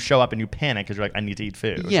right. Like you show up and you panic because you're like, I need to eat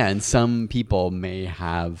food. Yeah, and some people may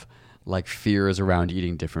have like fears around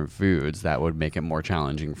eating different foods that would make it more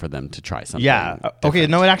challenging for them to try something. Yeah. Okay. different.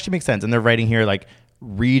 No, it actually makes sense. And they're writing here like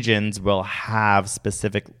regions will have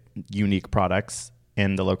specific unique products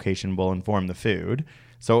and the location will inform the food.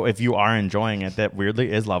 So if you are enjoying it, that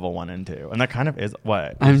weirdly is level 1 and 2. And that kind of is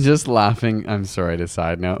what? I'm just laughing. I'm sorry to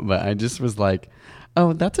side note, but I just was like,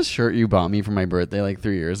 oh, that's a shirt you bought me for my birthday like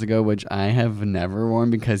 3 years ago, which I have never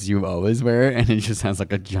worn because you always wear it. And it just has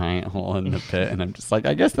like a giant hole in the pit. And I'm just like,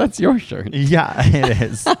 I guess that's your shirt. Yeah, it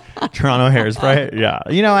is. Toronto Hairspray. Yeah.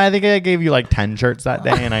 You know, I think I gave you like 10 shirts that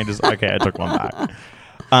day and I took one back.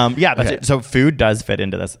 Yeah, that's it. So food does fit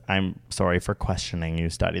into this. I'm sorry for questioning you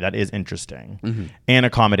study. That is interesting. And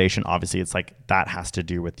accommodation, obviously, it's like that has to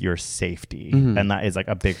do with your safety. And that is like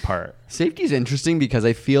a big part. Safety is interesting because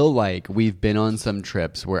I feel like we've been on some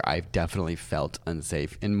trips where I've definitely felt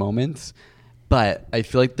unsafe in moments. But I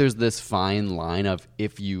feel like there's this fine line of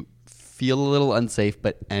if you feel a little unsafe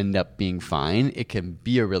but end up being fine, it can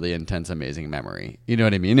be a really intense, amazing memory. You know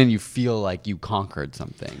what I mean? And you feel like you conquered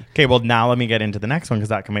something. Okay, well, now let me get into the next one because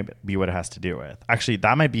that can be what it has to do with. Actually,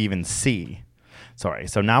 that might be even C. Sorry.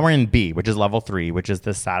 So now we're in B, which is level 3, which is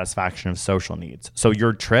the satisfaction of social needs. So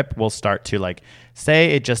your trip will start to like,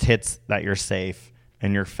 say it just hits that you're safe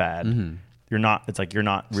and you're fed. You're not, it's like you're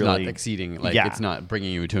not It's really not exceeding, like it's not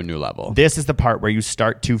bringing you to a new level. This is the part where you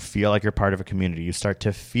start to feel like you're part of a community. You start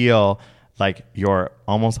to feel like you're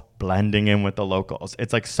almost blending in with the locals.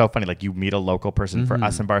 It's like so funny. Like you meet a local person. For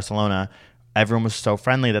us in Barcelona, everyone was so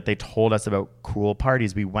friendly that they told us about cool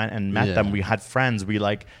parties. We went and met them. We had friends. We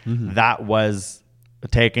like, that was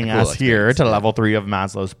taking us here to level 3 of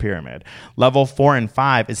Maslow's pyramid. Level 4 and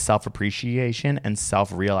 5 is self-appreciation and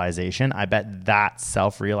self-realization. I bet that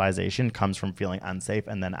self-realization comes from feeling unsafe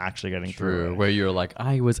and then actually getting through it. Where you're like,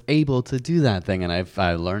 I was able to do that thing and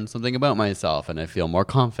I learned something about myself and I feel more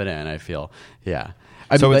confident. I feel,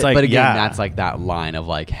 but again, that's like that line of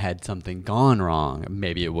like, had something gone wrong,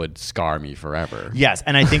 maybe it would scar me forever. Yes.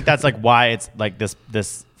 And I think that's like why it's like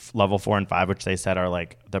this level 4 and 5, which they said are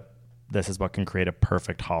like this is what can create a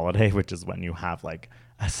perfect holiday, which is when you have like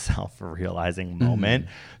a self-realizing moment.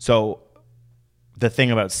 So the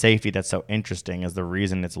thing about safety that's so interesting is the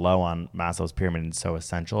reason it's low on Maslow's pyramid and so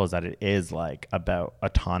essential is that it is like about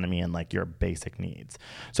autonomy and like your basic needs.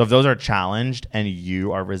 So if those are challenged and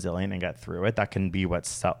you are resilient and get through it, that can be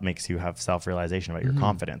what makes you have self-realization about your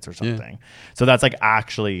confidence or something. So that's like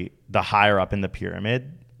actually the higher up in the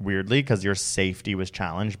pyramid, weirdly, because your safety was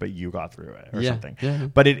challenged, but you got through it or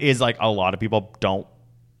something. But it is like a lot of people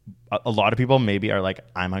maybe are like,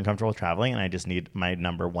 I'm uncomfortable with traveling and I just need my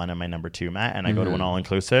number 1 and my number 2 met, and I go to an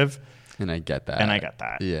all-inclusive. And I get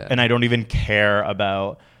that. Yeah. And I don't even care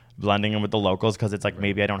about blending in with the locals because it's like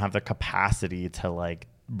maybe I don't have the capacity to like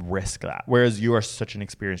risk that. Whereas you are such an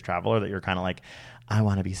experienced traveler that you're kind of like, I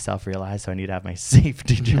want to be self-realized, so I need to have my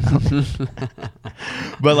safety challenge.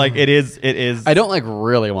 But like it is. I don't like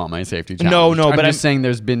really want my safety challenge. No. I'm But just saying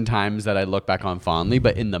there's been times that I look back on fondly,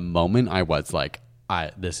 but in the moment I was like,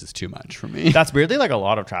 this is too much for me. That's weirdly like a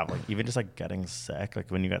lot of traveling, even just like getting sick. Like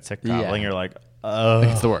when you get sick traveling, you're like, oh,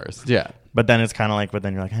 it's the worst. Yeah. But then it's kind of like, but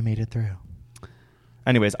then you're like, I made it through.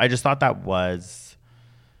 Anyways, I just thought that was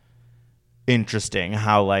interesting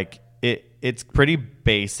how like it's pretty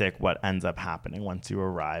basic what ends up happening once you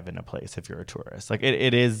arrive in a place if you're a tourist. Like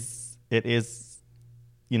it is,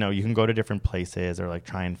 you know, you can go to different places or like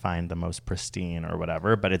try and find the most pristine or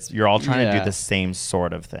whatever, but you're all trying to do the same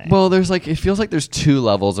sort of thing. Well, it feels like there's two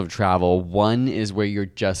levels of travel. One is where you're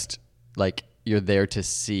just like, you're there to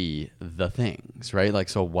see the things, right? Like,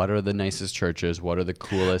 so what are the nicest churches? What are the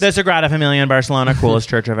coolest? The Sagrada Familia in Barcelona, coolest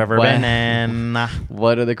church I've ever been in.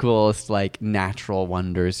 What are the coolest like natural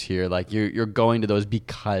wonders here? Like you're going to those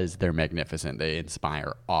because they're magnificent. They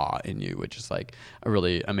inspire awe in you, which is like a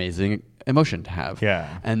really amazing emotion to have.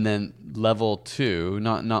 Yeah. And then level 2,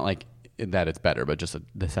 not like that it's better, but just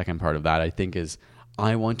the second part of that I think is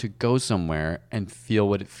I want to go somewhere and feel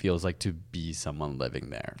what it feels like to be someone living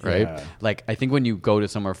there, right? Yeah. Like, I think when you go to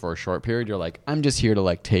somewhere for a short period, you're like, I'm just here to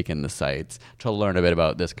like take in the sights, to learn a bit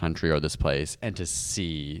about this country or this place, and to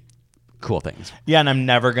see cool things. Yeah, and I'm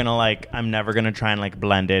never gonna try and like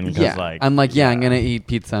blend in because I'm gonna eat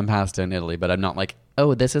pizza and pasta in Italy, but I'm not like,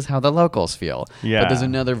 oh, this is how the locals feel. Yeah. But there's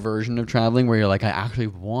another version of traveling where you're like, I actually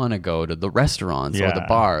want to go to the restaurants or the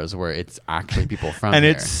bars where it's actually people from and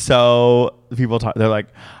here. it's so people talk. They're like,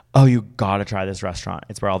 oh, you gotta try this restaurant.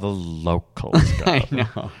 It's where all the locals go. I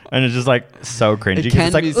know. And it's just like so cringy. It can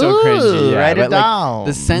it's like, be so cringy. Write it but, like, down.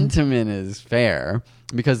 the sentiment is fair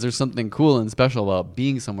because there's something cool and special about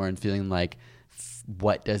being somewhere and feeling like,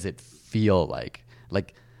 what does it feel like?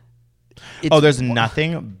 Like, there's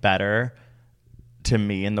nothing better to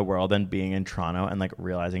me in the world than being in Toronto and like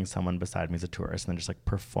realizing someone beside me is a tourist and then just like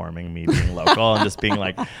performing me being local and just being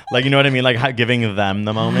like you know what I mean, like giving them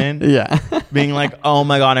the moment. Yeah. Being like, oh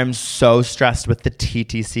my god, I'm so stressed with the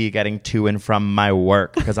TTC getting to and from my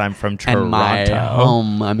work because I'm from Toronto. And my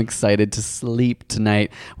home. I'm excited to sleep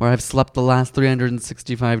tonight where I've slept the last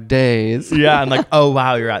 365 days. Yeah, and like, oh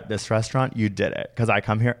wow, you're at this restaurant, you did it because I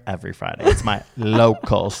come here every Friday. It's my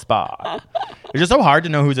local spot. It's just so hard to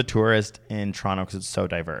know who's a tourist in Toronto because it's so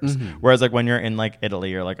diverse. Whereas like when you're in like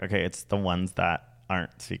Italy, you're like, okay, it's the ones that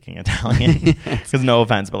aren't speaking Italian. Because no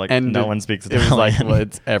offense, but like no one speaks Italian. It was like, well,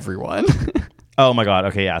 it's everyone. Oh my god.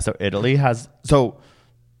 Okay, yeah. So Italy has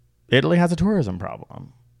a tourism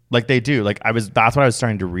problem. Like they do. Like that's what I was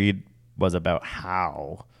starting to read was about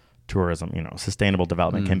how tourism, you know, sustainable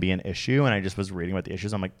development can be an issue. And I just was reading about the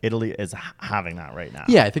issues. I'm like, Italy is having that right now.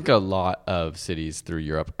 Yeah, I think a lot of cities through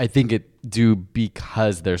Europe, I think it do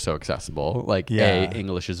because they're so accessible. Like A,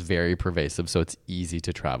 English is very pervasive, so it's easy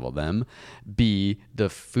to travel them. B, the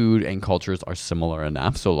food and cultures are similar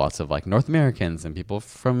enough. So lots of like North Americans and people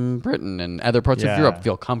from Britain and other parts of Europe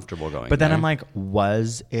feel comfortable going But then there. I'm like,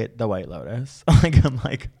 was it the White Lotus?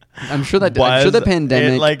 I'm sure the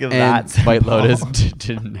pandemic and White Lotus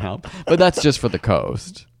didn't help, but that's just for the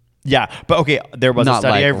coast. Yeah, but okay, there was a Not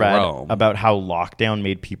study like I read Rome. about how lockdown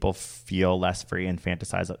made people feel less free and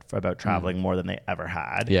fantasize about traveling more than they ever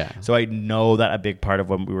had. Yeah. So I know that a big part of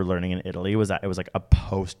what we were learning in Italy was that it was like a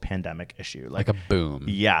post-pandemic issue. Like a boom.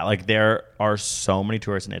 Yeah, like there are so many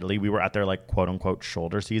tourists in Italy. We were at their like quote unquote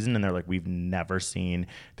shoulder season and they're like, we've never seen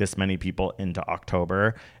this many people into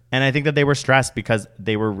October. And I think that they were stressed because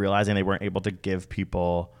they were realizing they weren't able to give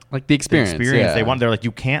people like the experience. Yeah. They want. They're like,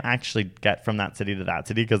 you can't actually get from that city to that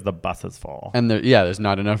city because the bus is full. And there's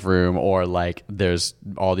not enough room, or like there's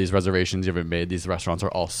all these reservations you haven't made. These restaurants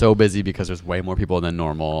are all so busy because there's way more people than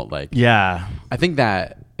normal. Like, yeah, I think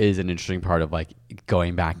that is an interesting part of like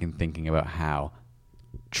going back and thinking about how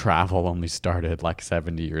travel only started like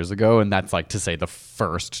 70 years ago, and that's like to say the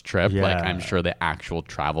first trip. Yeah. Like I'm sure the actual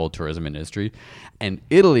travel tourism industry. And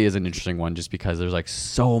Italy is an interesting one just because there's like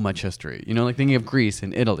so much history, you know, like thinking of Greece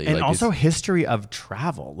and Italy. And like also history of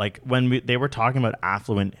travel. Like when they were talking about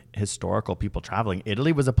affluent historical people traveling,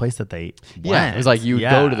 Italy was a place that they went. It was like you would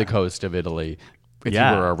go to the coast of Italy if you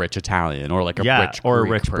were a rich Italian or like a rich or Greek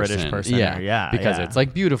a rich person. British person. Because it's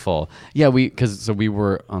like beautiful. Yeah, because we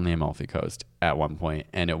were on the Amalfi Coast at one point,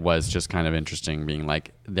 and it was just kind of interesting being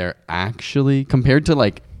like they're actually compared to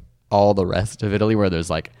like all the rest of Italy where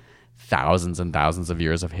there's like thousands and thousands of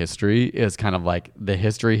years of history, is kind of like the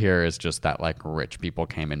history here is just that like rich people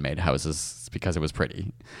came and made houses because it was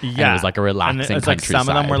pretty. Yeah, and it was like a relaxing and it's countryside. like some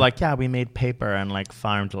of them were like, yeah, we made paper and like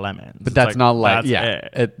farmed lemons. But that's not like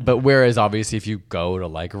it. But whereas obviously if you go to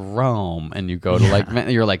like Rome and you go to like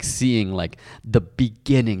you're like seeing like the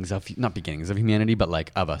beginnings of not beginnings of humanity, but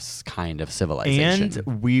like of a kind of civilization.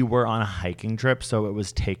 And we were on a hiking trip, so it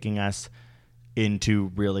was taking us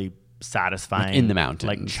into really satisfying like in the mountains,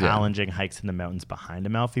 like challenging hikes in the mountains behind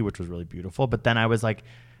Amalfi, which was really beautiful. But then I was like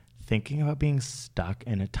thinking about being stuck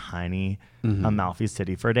in a tiny Amalfi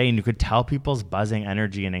city for a day, and you could tell people's buzzing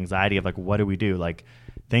energy and anxiety of like, what do we do? Like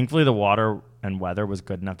Thankfully, the water and weather was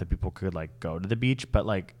good enough that people could like go to the beach. But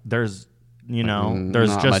like, there's there's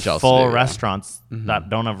not just much else full to do, yeah. restaurants that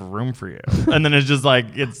don't have room for you, and then it's just like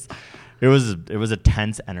it was a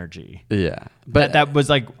tense energy. Yeah, But that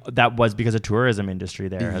was because the tourism industry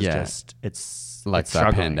there has it's like it's that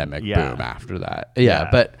struggling. pandemic Yeah. boom after that. Yeah,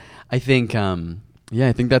 but I think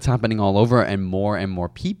I think that's happening all over, and more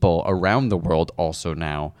people around the world also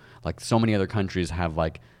now. Like so many other countries have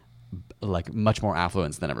like much more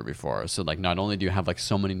affluence than ever before. So like not only do you have like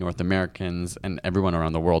so many North Americans and everyone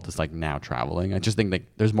around the world is like now traveling. I just think like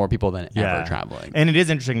there's more people than ever traveling. And it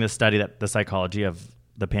is interesting to study that the psychology of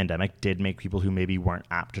the pandemic did make people who maybe weren't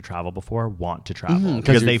apt to travel before want to travel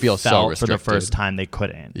because they feel felt so for the first restricted. time they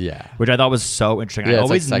couldn't. Yeah. Which I thought was so interesting. Yeah, I it's,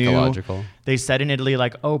 always like, knew psychological. they said in Italy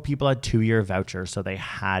like, oh, people had 2-year vouchers, so they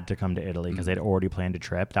had to come to Italy because they'd already planned a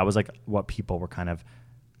trip. That was like what people were kind of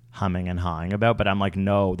humming and hawing about, but I'm like,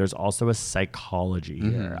 no, there's also a psychology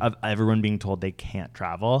here of everyone being told they can't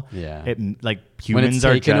travel. Yeah. It like When it's humans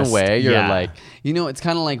are taken just away, you're like, it's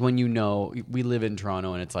kind of like when we live in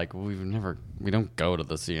Toronto and it's like we don't go to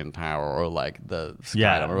the CN Tower or like the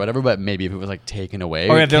Skydome or whatever, but maybe if it was like taken away,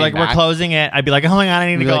 or if they're like, we're closing it, I'd be like, oh my God,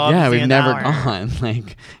 I need to go. Like, yeah, we've CN never Tower. gone.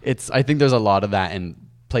 Like I think there's a lot of that in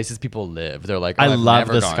places people live. They're like, oh, I I've love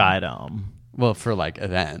never the gone. Skydome. Well, for like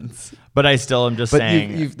events. But I still am just But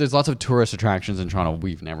saying. there's lots of tourist attractions in Toronto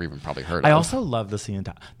we've never even probably heard of. I also love the CN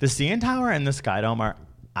Tower. The CN Tower and the Skydome are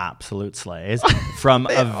absolute slays from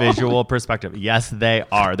a visual perspective. Yes, they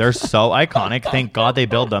are. They're so iconic. Thank God they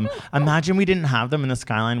built them. Imagine we didn't have them and the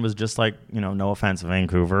skyline was just like, no offense,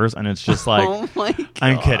 Vancouver's. And it's just like, oh my God.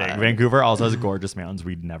 I'm kidding. Vancouver also has gorgeous mountains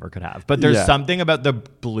we never could have. But there's something about the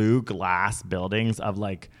blue glass buildings of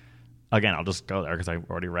like, again, I'll just go there because I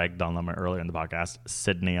already ragged on them earlier in the podcast.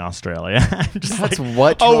 Sydney, Australia. That's like,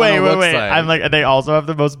 what Toronto wait. like. I'm like, they also have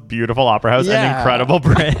the most beautiful opera house and incredible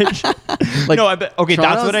bridge. Like, no, that's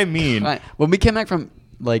what I mean. When we came back from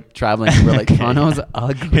like traveling, we were like, Toronto's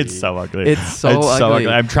ugly. It's so ugly. It's so ugly.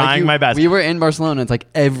 I'm trying my best. We were in Barcelona. It's like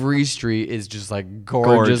every street is just like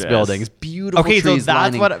gorgeous buildings, beautiful trees. So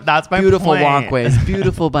that's my beautiful point. walkways,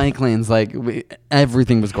 beautiful bike lanes. Like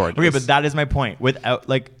everything was gorgeous. Okay, but that is my point. Without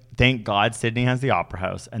like. Thank God Sydney has the Opera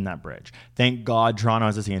House and that bridge. Thank God Toronto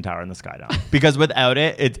has the CN Tower and the Skydome. Because without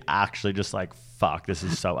it, it's actually just like, fuck, this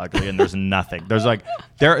is so ugly and there's nothing. There's like,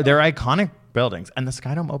 they're iconic buildings and the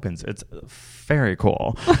Skydome opens. It's very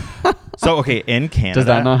cool. So, okay, in Canada. Does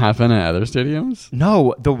that not happen at other stadiums?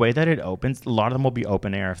 No, the way that it opens, a lot of them will be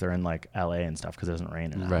open air if they're in like LA and stuff because it doesn't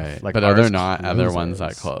rain enough. Right. Like, but are there ours not other closes. ones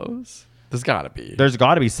that close? There's got to be. There's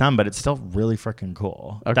got to be some, but it's still really freaking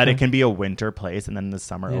cool that it can be a winter place and then in the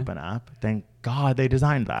summer open up. Thank God they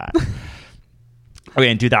designed that. Okay,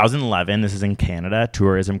 in 2011, this is in Canada,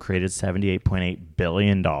 tourism created $78.8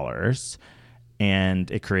 billion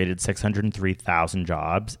and it created 603,000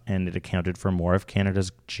 jobs and it accounted for more of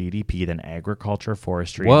Canada's GDP than agriculture,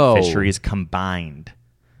 forestry, and fisheries combined.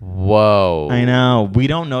 Whoa. I know. We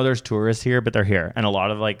don't know there's tourists here, but they're here. And a lot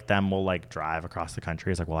of like them will like drive across the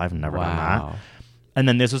country. It's like, well, I've never done that. And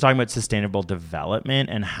then this was talking about sustainable development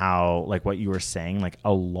and how like what you were saying, like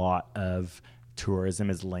a lot of tourism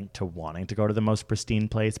is linked to wanting to go to the most pristine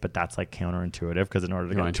place, but that's like counterintuitive because in order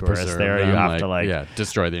to get tourists there, you have to like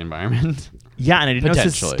destroy the environment. Yeah, and I didn't know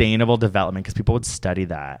sustainable development because people would study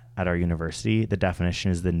that at our university. The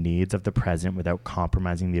definition is the needs of the present without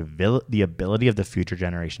compromising the ability of the future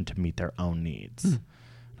generation to meet their own needs.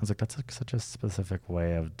 I was like, that's like such a specific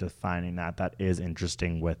way of defining that. That is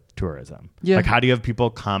interesting with tourism. Yeah. Like, how do you have people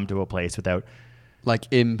come to a place without like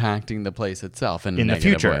impacting the place itself in the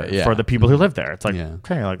future for the people who live there? It's like,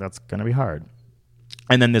 okay, like that's going to be hard.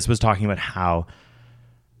 And then this was talking about how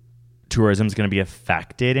tourism is going to be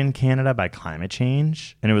affected in Canada by climate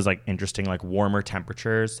change. And it was like interesting, like warmer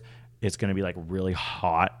temperatures. It's going to be like really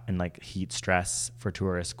hot and like heat stress for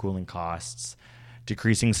tourists, cooling costs.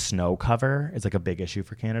 Decreasing snow cover is like a big issue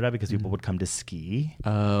for Canada because people would come to ski.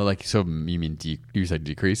 Like, so you mean you said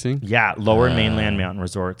decreasing? Yeah. Lower mainland mountain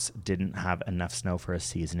resorts didn't have enough snow for a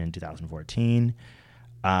season in 2014.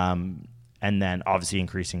 And then obviously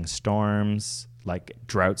increasing storms, like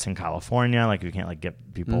droughts in California, like you can't like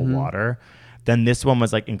get people water. Then this one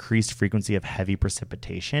was like increased frequency of heavy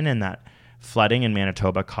precipitation and that flooding in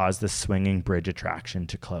Manitoba caused the swinging bridge attraction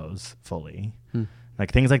to close fully.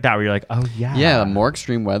 Like things like that where you're like, oh yeah. Yeah, more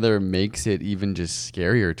extreme weather makes it even just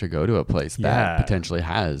scarier to go to a place that potentially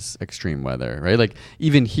has extreme weather, right? Like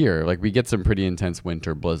even here, like we get some pretty intense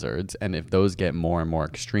winter blizzards, and if those get more and more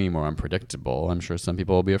extreme or unpredictable, I'm sure some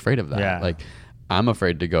people will be afraid of that. Yeah. Like I'm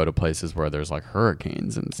afraid to go to places where there's like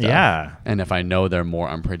hurricanes and stuff. Yeah. And if I know they're more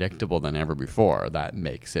unpredictable than ever before, that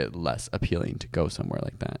makes it less appealing to go somewhere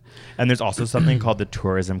like that. And there's also something called the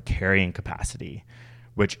tourism carrying capacity,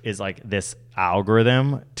 which is like this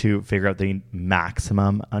algorithm to figure out the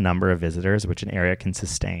maximum number of visitors which an area can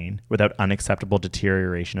sustain without unacceptable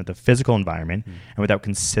deterioration of the physical environment and without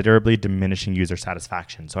considerably diminishing user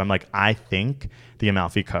satisfaction. So I'm like, I think the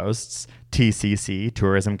Amalfi Coast's TCC,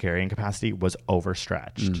 tourism carrying capacity, was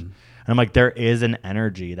overstretched. And I'm like, there is an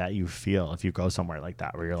energy that you feel if you go somewhere like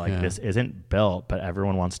that, where you're like, this isn't built, but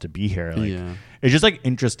everyone wants to be here. Like, it's just like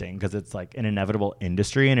interesting because it's like an inevitable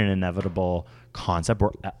industry and an inevitable concept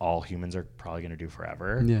where all humans are probably going to do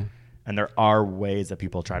forever. Yeah. And there are ways that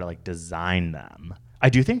people try to like design them. I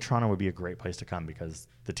do think Toronto would be a great place to come because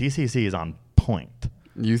the TCC is on point.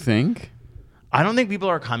 You think? I don't think people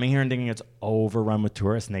are coming here and thinking it's overrun with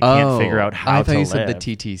tourists and they can't figure out how to live. I thought you said the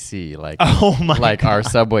TTC, like, God. Our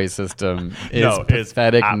subway system is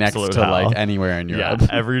pathetic next to hell. Like anywhere in Europe. Yeah,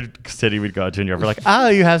 every city we'd go to in Europe, we're like, oh,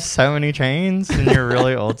 you have so many trains in your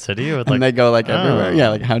really old city. With, like, and they go like everywhere.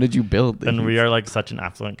 Yeah, like how did you build these? And we are like such an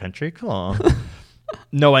affluent country. Cool.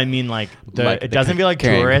 No, I mean like it doesn't feel like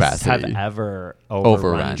tourists have ever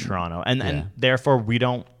overrun Toronto, and therefore we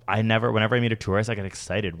don't. Whenever I meet a tourist, I get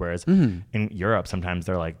excited. Whereas in Europe, sometimes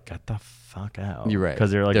they're like, get the fuck out. You're right.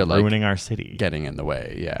 Because they're ruining our city. Getting in the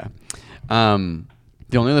way, yeah.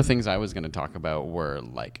 The only other things I was going to talk about were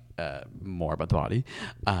like more about the body.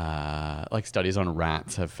 Like studies on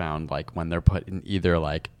rats have found like when they're put in either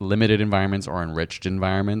like limited environments or enriched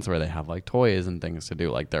environments where they have like toys and things to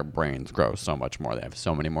do, like their brains grow so much more. They have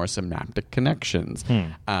so many more synaptic connections.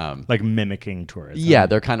 Like mimicking tourism. Yeah,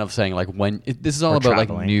 they're kind of saying like this is all about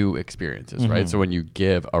traveling. Like new experiences, right? So when you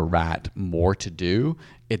give a rat more to do,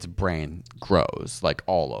 its brain grows like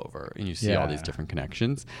all over and you see all these different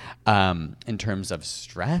connections. In terms of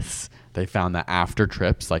stress, they found that after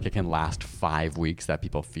trips, like it can last 5 weeks that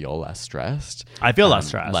people feel less stressed. I feel less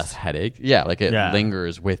stressed. Less headache. Yeah, like it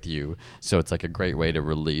lingers with you. So it's like a great way to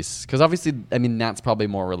release. Because obviously, I mean, that's probably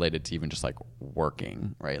more related to even just like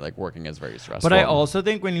working, right? Like working is very stressful. But I also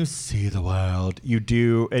think when you see the world,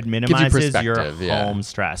 it minimizes your home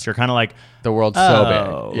stress. You're kind of like, the world's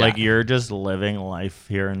so big. Like you're just living life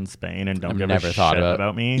here in Spain and don't give a shit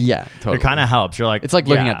about me. Yeah, totally. It kind of helps. You're like, it's like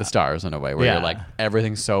looking at the stars in a way where you're like,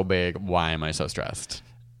 everything's so big. Why am I so stressed?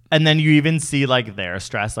 And then you even see like their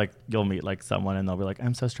stress. Like you'll meet like someone and they'll be like,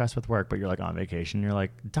 I'm so stressed with work, but you're like on vacation. You're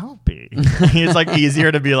like, don't be. It's like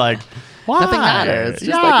easier to be like, why? Nothing matters.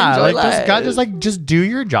 Just do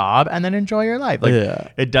your job and then enjoy your life. Like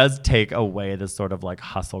it does take away this sort of like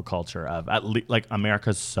hustle culture of like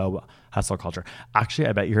America's so hustle culture. Actually,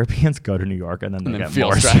 I bet Europeans go to New York and then they get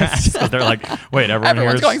more stressed because they're like, wait,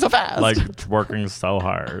 everyone's going so fast, like working so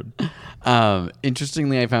hard.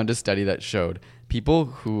 Interestingly, I found a study that showed people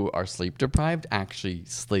who are sleep deprived actually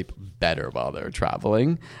sleep better while they're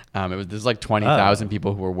traveling. There's like 20,000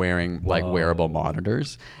 people who were wearing like wearable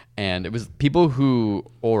monitors. And it was people who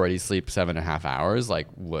already sleep 7.5 hours, like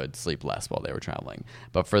would sleep less while they were traveling.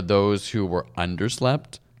 But for those who were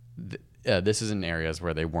underslept, this is in areas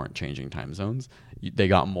where they weren't changing time zones. They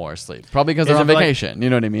got more sleep, probably because they're on vacation. Like,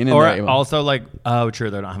 you know what I mean? Or also like,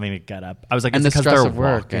 true, they're not having to get up. I was like, and it's the because stress they're of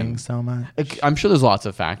work working so much. I'm sure there's lots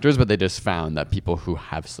of factors, but they just found that people who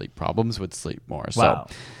have sleep problems would sleep more. Wow.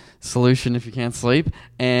 So, solution if you can't sleep,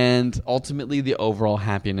 and ultimately the overall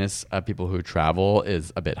happiness of people who travel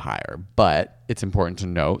is a bit higher. But it's important to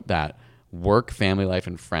note that work, family life,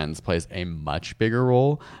 and friends plays a much bigger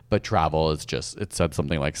role, but travel is it said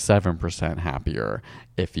something like 7% happier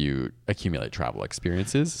if you accumulate travel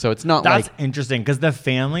experiences. So it's not That's interesting because the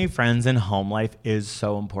family, friends, and home life is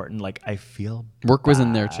so important. Like I feel work was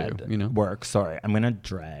in there too, you know? Work, sorry. I'm going to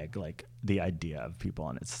drag like the idea of people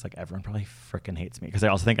and it's just like everyone probably freaking hates me because I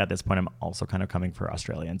also think at this point I'm also kind of coming for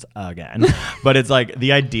Australians again. But it's like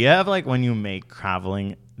the idea of like when you make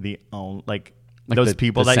traveling the own like those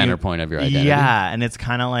people the that center point of your identity. Yeah, and it's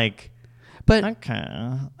kind of like, but okay,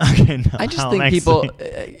 no, I just think people,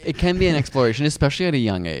 it can be an exploration, especially at a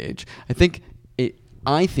young age. I think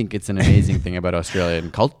it's an amazing thing about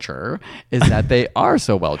Australian culture is that they are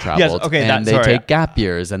so well traveled. Yes, okay, and they take gap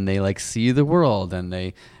years and they like see the world and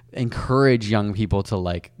they encourage young people to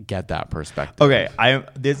like get that perspective. Okay, I'm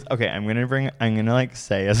gonna like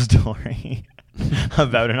say a story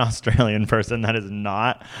about an Australian person that is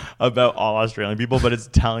not about all Australian people, but it's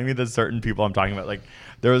telling me that certain people I'm talking about. Like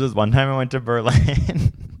there was this one time I went to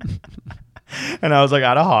Berlin and I was like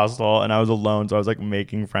at a hostel and I was alone, so I was like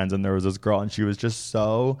making friends, and there was this girl and she was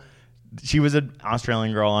an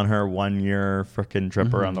Australian girl on her 1 year freaking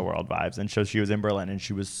trip around the world vibes, and so she was in Berlin and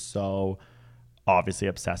she was so obviously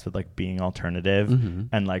obsessed with like being alternative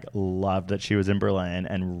and like loved that she was in Berlin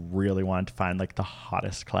and really wanted to find like the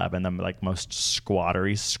hottest club and the like most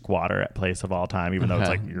squatter place of all time, even though it's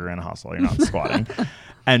like you're in a hostel, you're not squatting.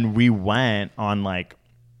 And we went on like,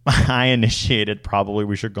 I initiated probably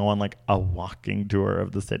we should go on like a walking tour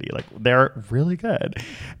of the city. Like they're really good.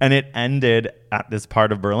 And it ended at this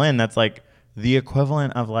part of Berlin that's like the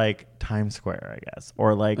equivalent of like Times Square, I guess,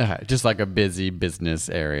 or like just like a busy business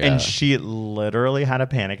area. And she literally had a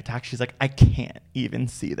panic attack. She's like, I can't even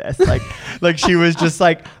see this. Like she was just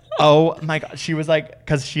like, oh my God. She was like,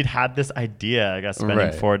 because she'd had this idea, I guess,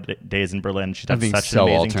 spending 4 days in Berlin. She'd had such an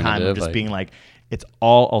amazing time of just being like, it's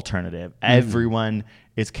all alternative. Everyone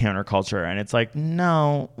is counterculture. And it's like,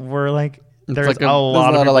 no, we're like, there's like a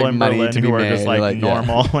lot of people in Berlin who are just like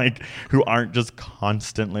normal, like who aren't just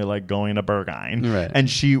constantly like going to Berghain. Right. And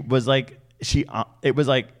she was like, it was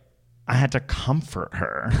like, I had to comfort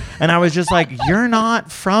her. And I was just like, you're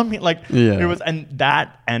not from here. Like it was, and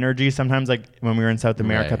that energy sometimes like when we were in South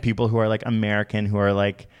America, people who are like American, who are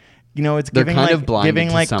like, you know, it's giving like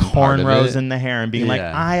cornrows in the hair and being like,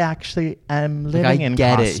 I actually am living in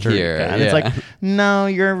Costa Rica. And it's like, no,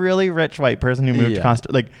 you're a really rich white person who moved to Costa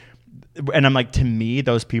Rica. Like, and I'm like, to me,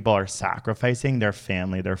 those people are sacrificing their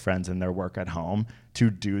family, their friends, and their work at home to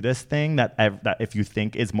do this thing that if you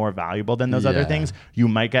think is more valuable than those other things, you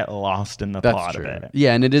might get lost in the plot of it.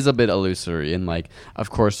 Yeah, and it is a bit illusory. And like, of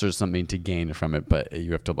course, there's something to gain from it, but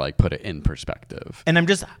you have to like put it in perspective. And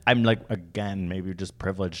I'm like, again, maybe just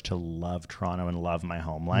privileged to love Toronto and love my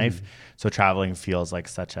home life. So traveling feels like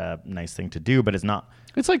such a nice thing to do, but it's not.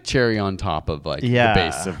 It's like cherry on top of like the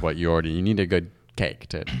base of what you already. You need a good cake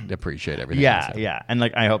to appreciate everything. Yeah. And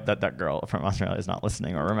like, I hope that girl from Australia is not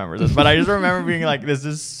listening or remembers this, but I just remember being like, this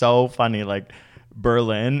is so funny. Like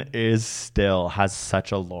Berlin has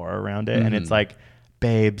such a lore around it. And it's like,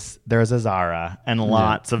 babes, there's a Zara and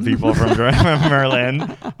lots of people from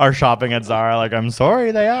Berlin are shopping at Zara. Like, I'm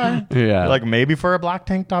sorry, they are. Yeah. Like maybe for a black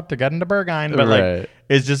tank top to get into Berghain, but like,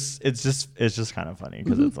 it's just kind of funny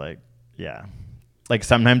because it's like, like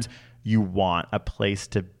sometimes you want a place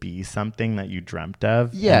to be something that you dreamt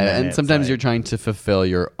of. Yeah, and sometimes you're trying to fulfill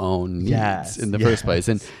your own needs in the first place.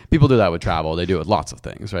 And people do that with travel. They do it with lots of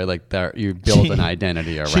things, right? Like you build an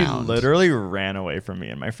identity around. She literally ran away from me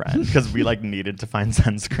and my friend because we like needed to find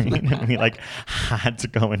sunscreen and we like had to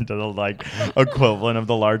go into the like equivalent of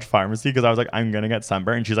the large pharmacy because I was like, I'm going to get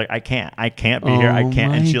sunburned. And she's like, I can't be here. I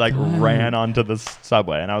can't. And she like ran onto the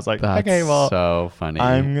subway. And I was like, that's okay, well, so funny.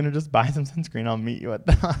 I'm going to just buy some sunscreen. I'll meet you at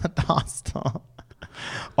the hostel.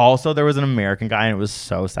 Also, there was an American guy and it was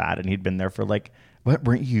so sad, and he'd been there for like, what,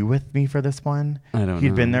 weren't you with me for this one? I don't know.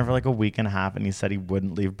 He'd been there for like a week and a half, and he said he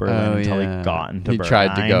wouldn't leave Berlin until he got into Berghain. He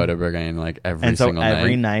tried to go to Berghain like every single night. And so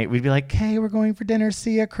every night we'd be like, hey, we're going for dinner,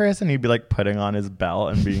 see ya, Chris. And he'd be like putting on his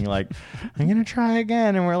belt and being like, I'm gonna try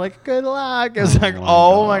again. And we're like, good luck. It's like,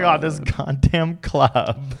 oh my God, this goddamn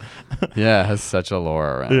club. Yeah, it has such a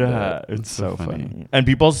lore around it. Yeah, it's so funny. And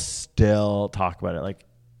people still talk about it. Like,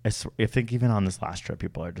 I think even on this last trip,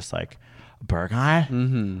 people are just like,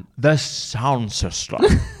 Berghain, the sound system.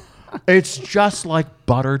 It's just like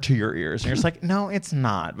butter to your ears. And you're just like, no, it's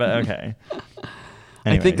not. But okay.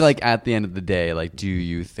 I think like at the end of the day, like, do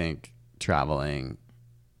you think traveling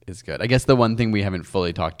is good? I guess the one thing we haven't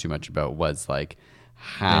fully talked too much about was like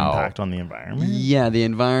how the impact on the environment. Yeah, the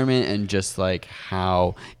environment, and just like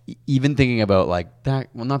how even thinking about like that,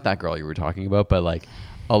 well, not that girl you were talking about, but like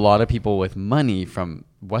a lot of people with money from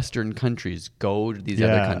Western countries go to these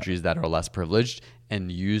other countries that are less privileged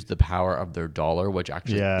and use the power of their dollar, which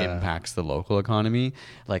actually impacts the local economy.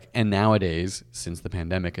 Like, and nowadays, since the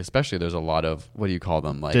pandemic, especially, there's a lot of, what do you call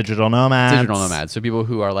them? Like digital nomads. So people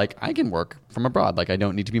who are like, I can work from abroad. Like, I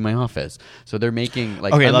don't need to be in my office. So they're making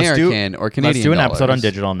like American or Canadian. Let's do an dollars. episode on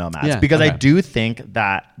digital nomads because I do think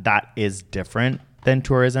that is different than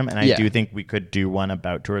tourism, and I do think we could do one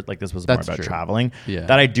about tourism. Like, this was more about traveling.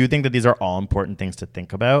 That I do think that these are all important things to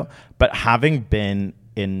think about. But having been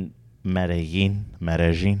in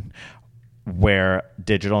Medellin, where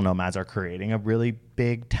digital nomads are creating a really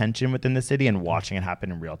big tension within the city, and watching it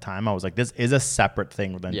happen in real time, I was like, this is a separate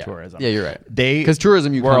thing than tourism. Yeah, you're right. Because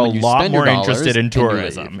tourism, you were a you lot spend more your interested in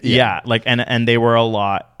tourism. Like, and they were a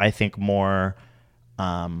lot, I think, more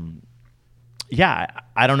yeah,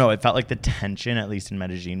 I don't know. It felt like the tension, at least in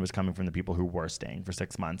Medellin, was coming from the people who were staying for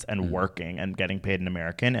 6 months and working and getting paid in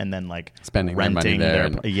American and then like spending renting their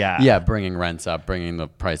money there. yeah, bringing rents up, bringing the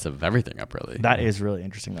price of everything up. Really, that is really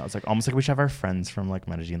interesting. Though it's like almost like we should have our friends from like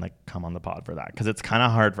Medellin like come on the pod for that because it's kind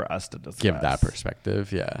of hard for us to discuss. Give that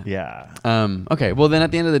perspective. Yeah. Okay. Well, then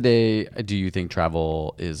at the end of the day, do you think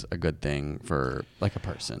travel is a good thing for like a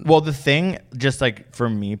person? Well, the thing, just like for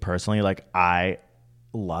me personally, like I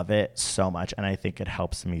love it so much and I think it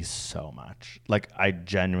helps me so much. Like I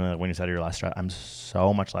genuinely, when you said you're less stressed, I'm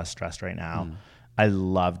so much less stressed right now. I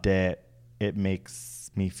loved it. It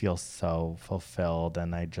makes me feel so fulfilled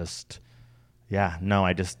and I just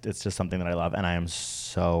it's just something that I love and I am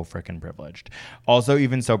so freaking privileged. Also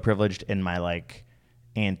even so privileged in my like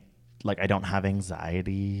I don't have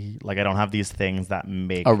anxiety. Like I don't have these things that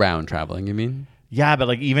make around traveling, you mean? Yeah,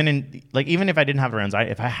 but even if I didn't have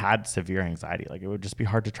anxiety, if I had severe anxiety, like it would just be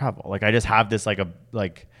hard to travel. Like I just have this I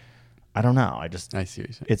don't know. I see what you're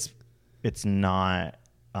saying. It's not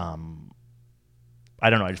I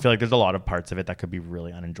don't know. I just feel like there's a lot of parts of it that could be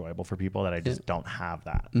really unenjoyable for people that I just don't have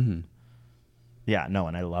that. Mm-hmm. Yeah, no,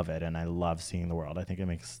 and I love it and I love seeing the world. I think it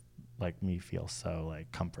makes like me feel so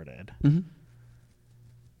like comforted. Mm-hmm.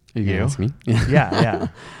 Are you gonna ask me? Yeah.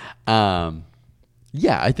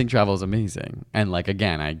 Yeah, I think travel is amazing. And like,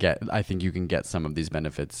 again, I think you can get some of these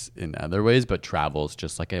benefits in other ways, but travel is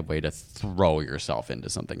just like a way to throw yourself into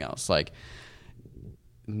something else. Like,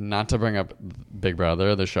 not to bring up Big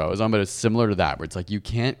Brother, the show is on, but it's similar to that, where it's like you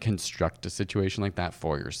can't construct a situation like that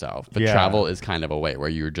for yourself. But travel is kind of a way where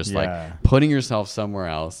you're just like putting yourself somewhere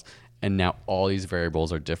else. And now all these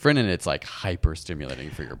variables are different and it's like hyper stimulating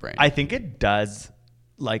for your brain. I think it does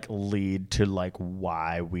like lead to like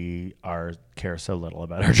why we care so little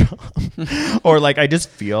about our job. Or like I just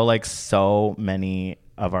feel like so many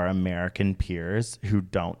of our American peers who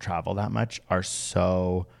don't travel that much are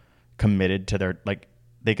so committed to their like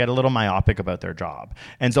they get a little myopic about their job.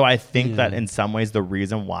 And so I think that in some ways the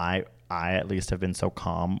reason why I at least have been so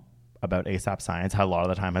calm about ASAP Science a lot of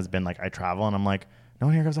the time has been like I travel and I'm like no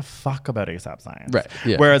one here gives a fuck about ASAP Science. Right.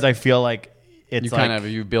 Yeah. Whereas I feel like it's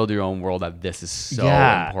you build your own world that this is so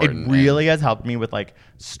important. It really has helped me with like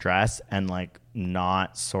stress and like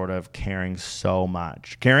not sort of caring so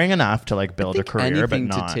much, caring enough to like build a career, but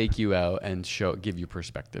not to take you out and give you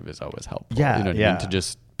perspective is always helpful. Yeah, you know what I mean? To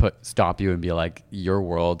just stop you and be like, your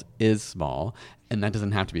world is small. And that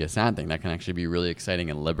doesn't have to be a sad thing. That can actually be a really exciting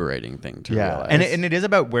and liberating thing to realize. And it is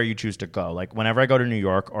about where you choose to go. Like whenever I go to New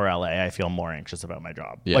York or LA, I feel more anxious about my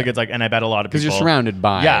job. Yeah. Like it's like, and I bet a lot of people, because you're surrounded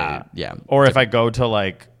by yeah. Or if I go to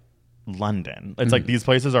like London, it's like these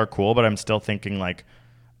places are cool, but I'm still thinking like,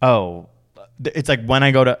 oh, it's like when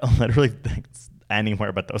I go to literally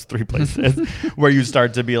anywhere but those three places where you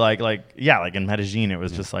start to be like in Medellin, it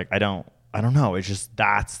was just like I don't know. It's just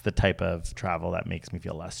that's the type of travel that makes me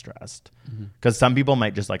feel less stressed. Because some people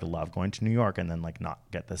might just like love going to New York and then like not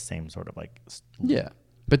get the same sort of like. Yeah.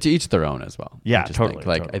 But to each their own as well. Yeah, totally.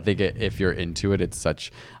 I think if you're into it, it's such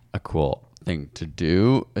a cool thing to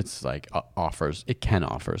do. It's like it can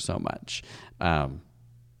offer so much that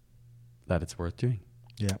it's worth doing.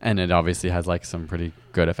 Yeah. And it obviously has like some pretty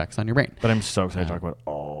good effects on your brain. But I'm so excited to talk about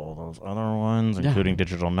all those other ones, including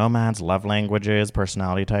digital nomads, love languages,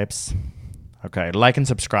 personality types. Okay, like and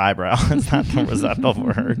subscribe, Raul. Was that the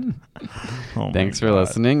word? Thanks for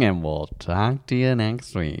listening, and we'll talk to you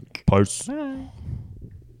next week. Peace. Bye.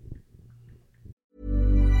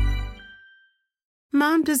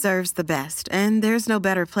 Mom deserves the best, and there's no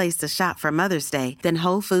better place to shop for Mother's Day than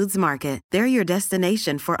Whole Foods Market. They're your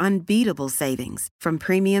destination for unbeatable savings, from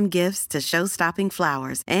premium gifts to show-stopping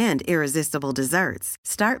flowers and irresistible desserts.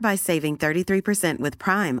 Start by saving 33% with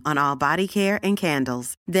Prime on all body care and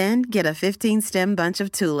candles. Then get a 15-stem bunch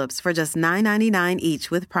of tulips for just $9.99 each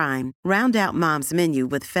with Prime. Round out Mom's menu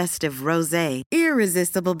with festive rosé,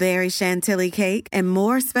 irresistible berry chantilly cake, and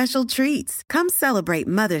more special treats. Come celebrate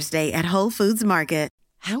Mother's Day at Whole Foods Market.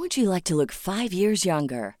 How would you like to look 5 years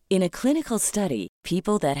younger? In a clinical study,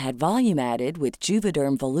 people that had volume added with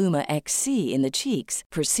Juvederm Voluma XC in the cheeks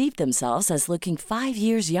perceived themselves as looking 5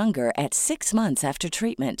 years younger at 6 months after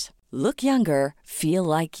treatment. Look younger, feel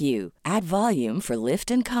like you. Add volume for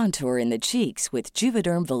lift and contour in the cheeks with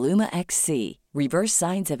Juvederm Voluma XC. Reverse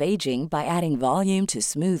signs of aging by adding volume to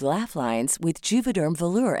smooth laugh lines with Juvederm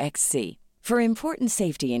Volure XC. For important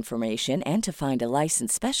safety information and to find a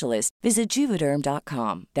licensed specialist, visit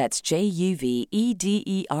Juvederm.com. That's JUVEDERM.com.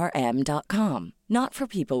 Not for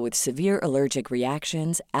people with severe allergic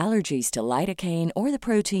reactions, allergies to lidocaine, or the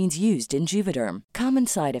proteins used in Juvederm. Common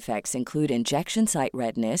side effects include injection site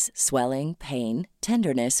redness, swelling, pain,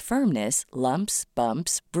 tenderness, firmness, lumps,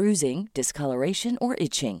 bumps, bruising, discoloration, or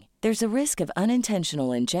itching. There's a risk of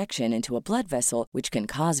unintentional injection into a blood vessel, which can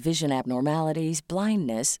cause vision abnormalities,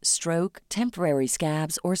 blindness, stroke, temporary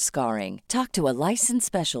scabs, or scarring. Talk to a licensed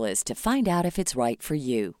specialist to find out if it's right for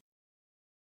you.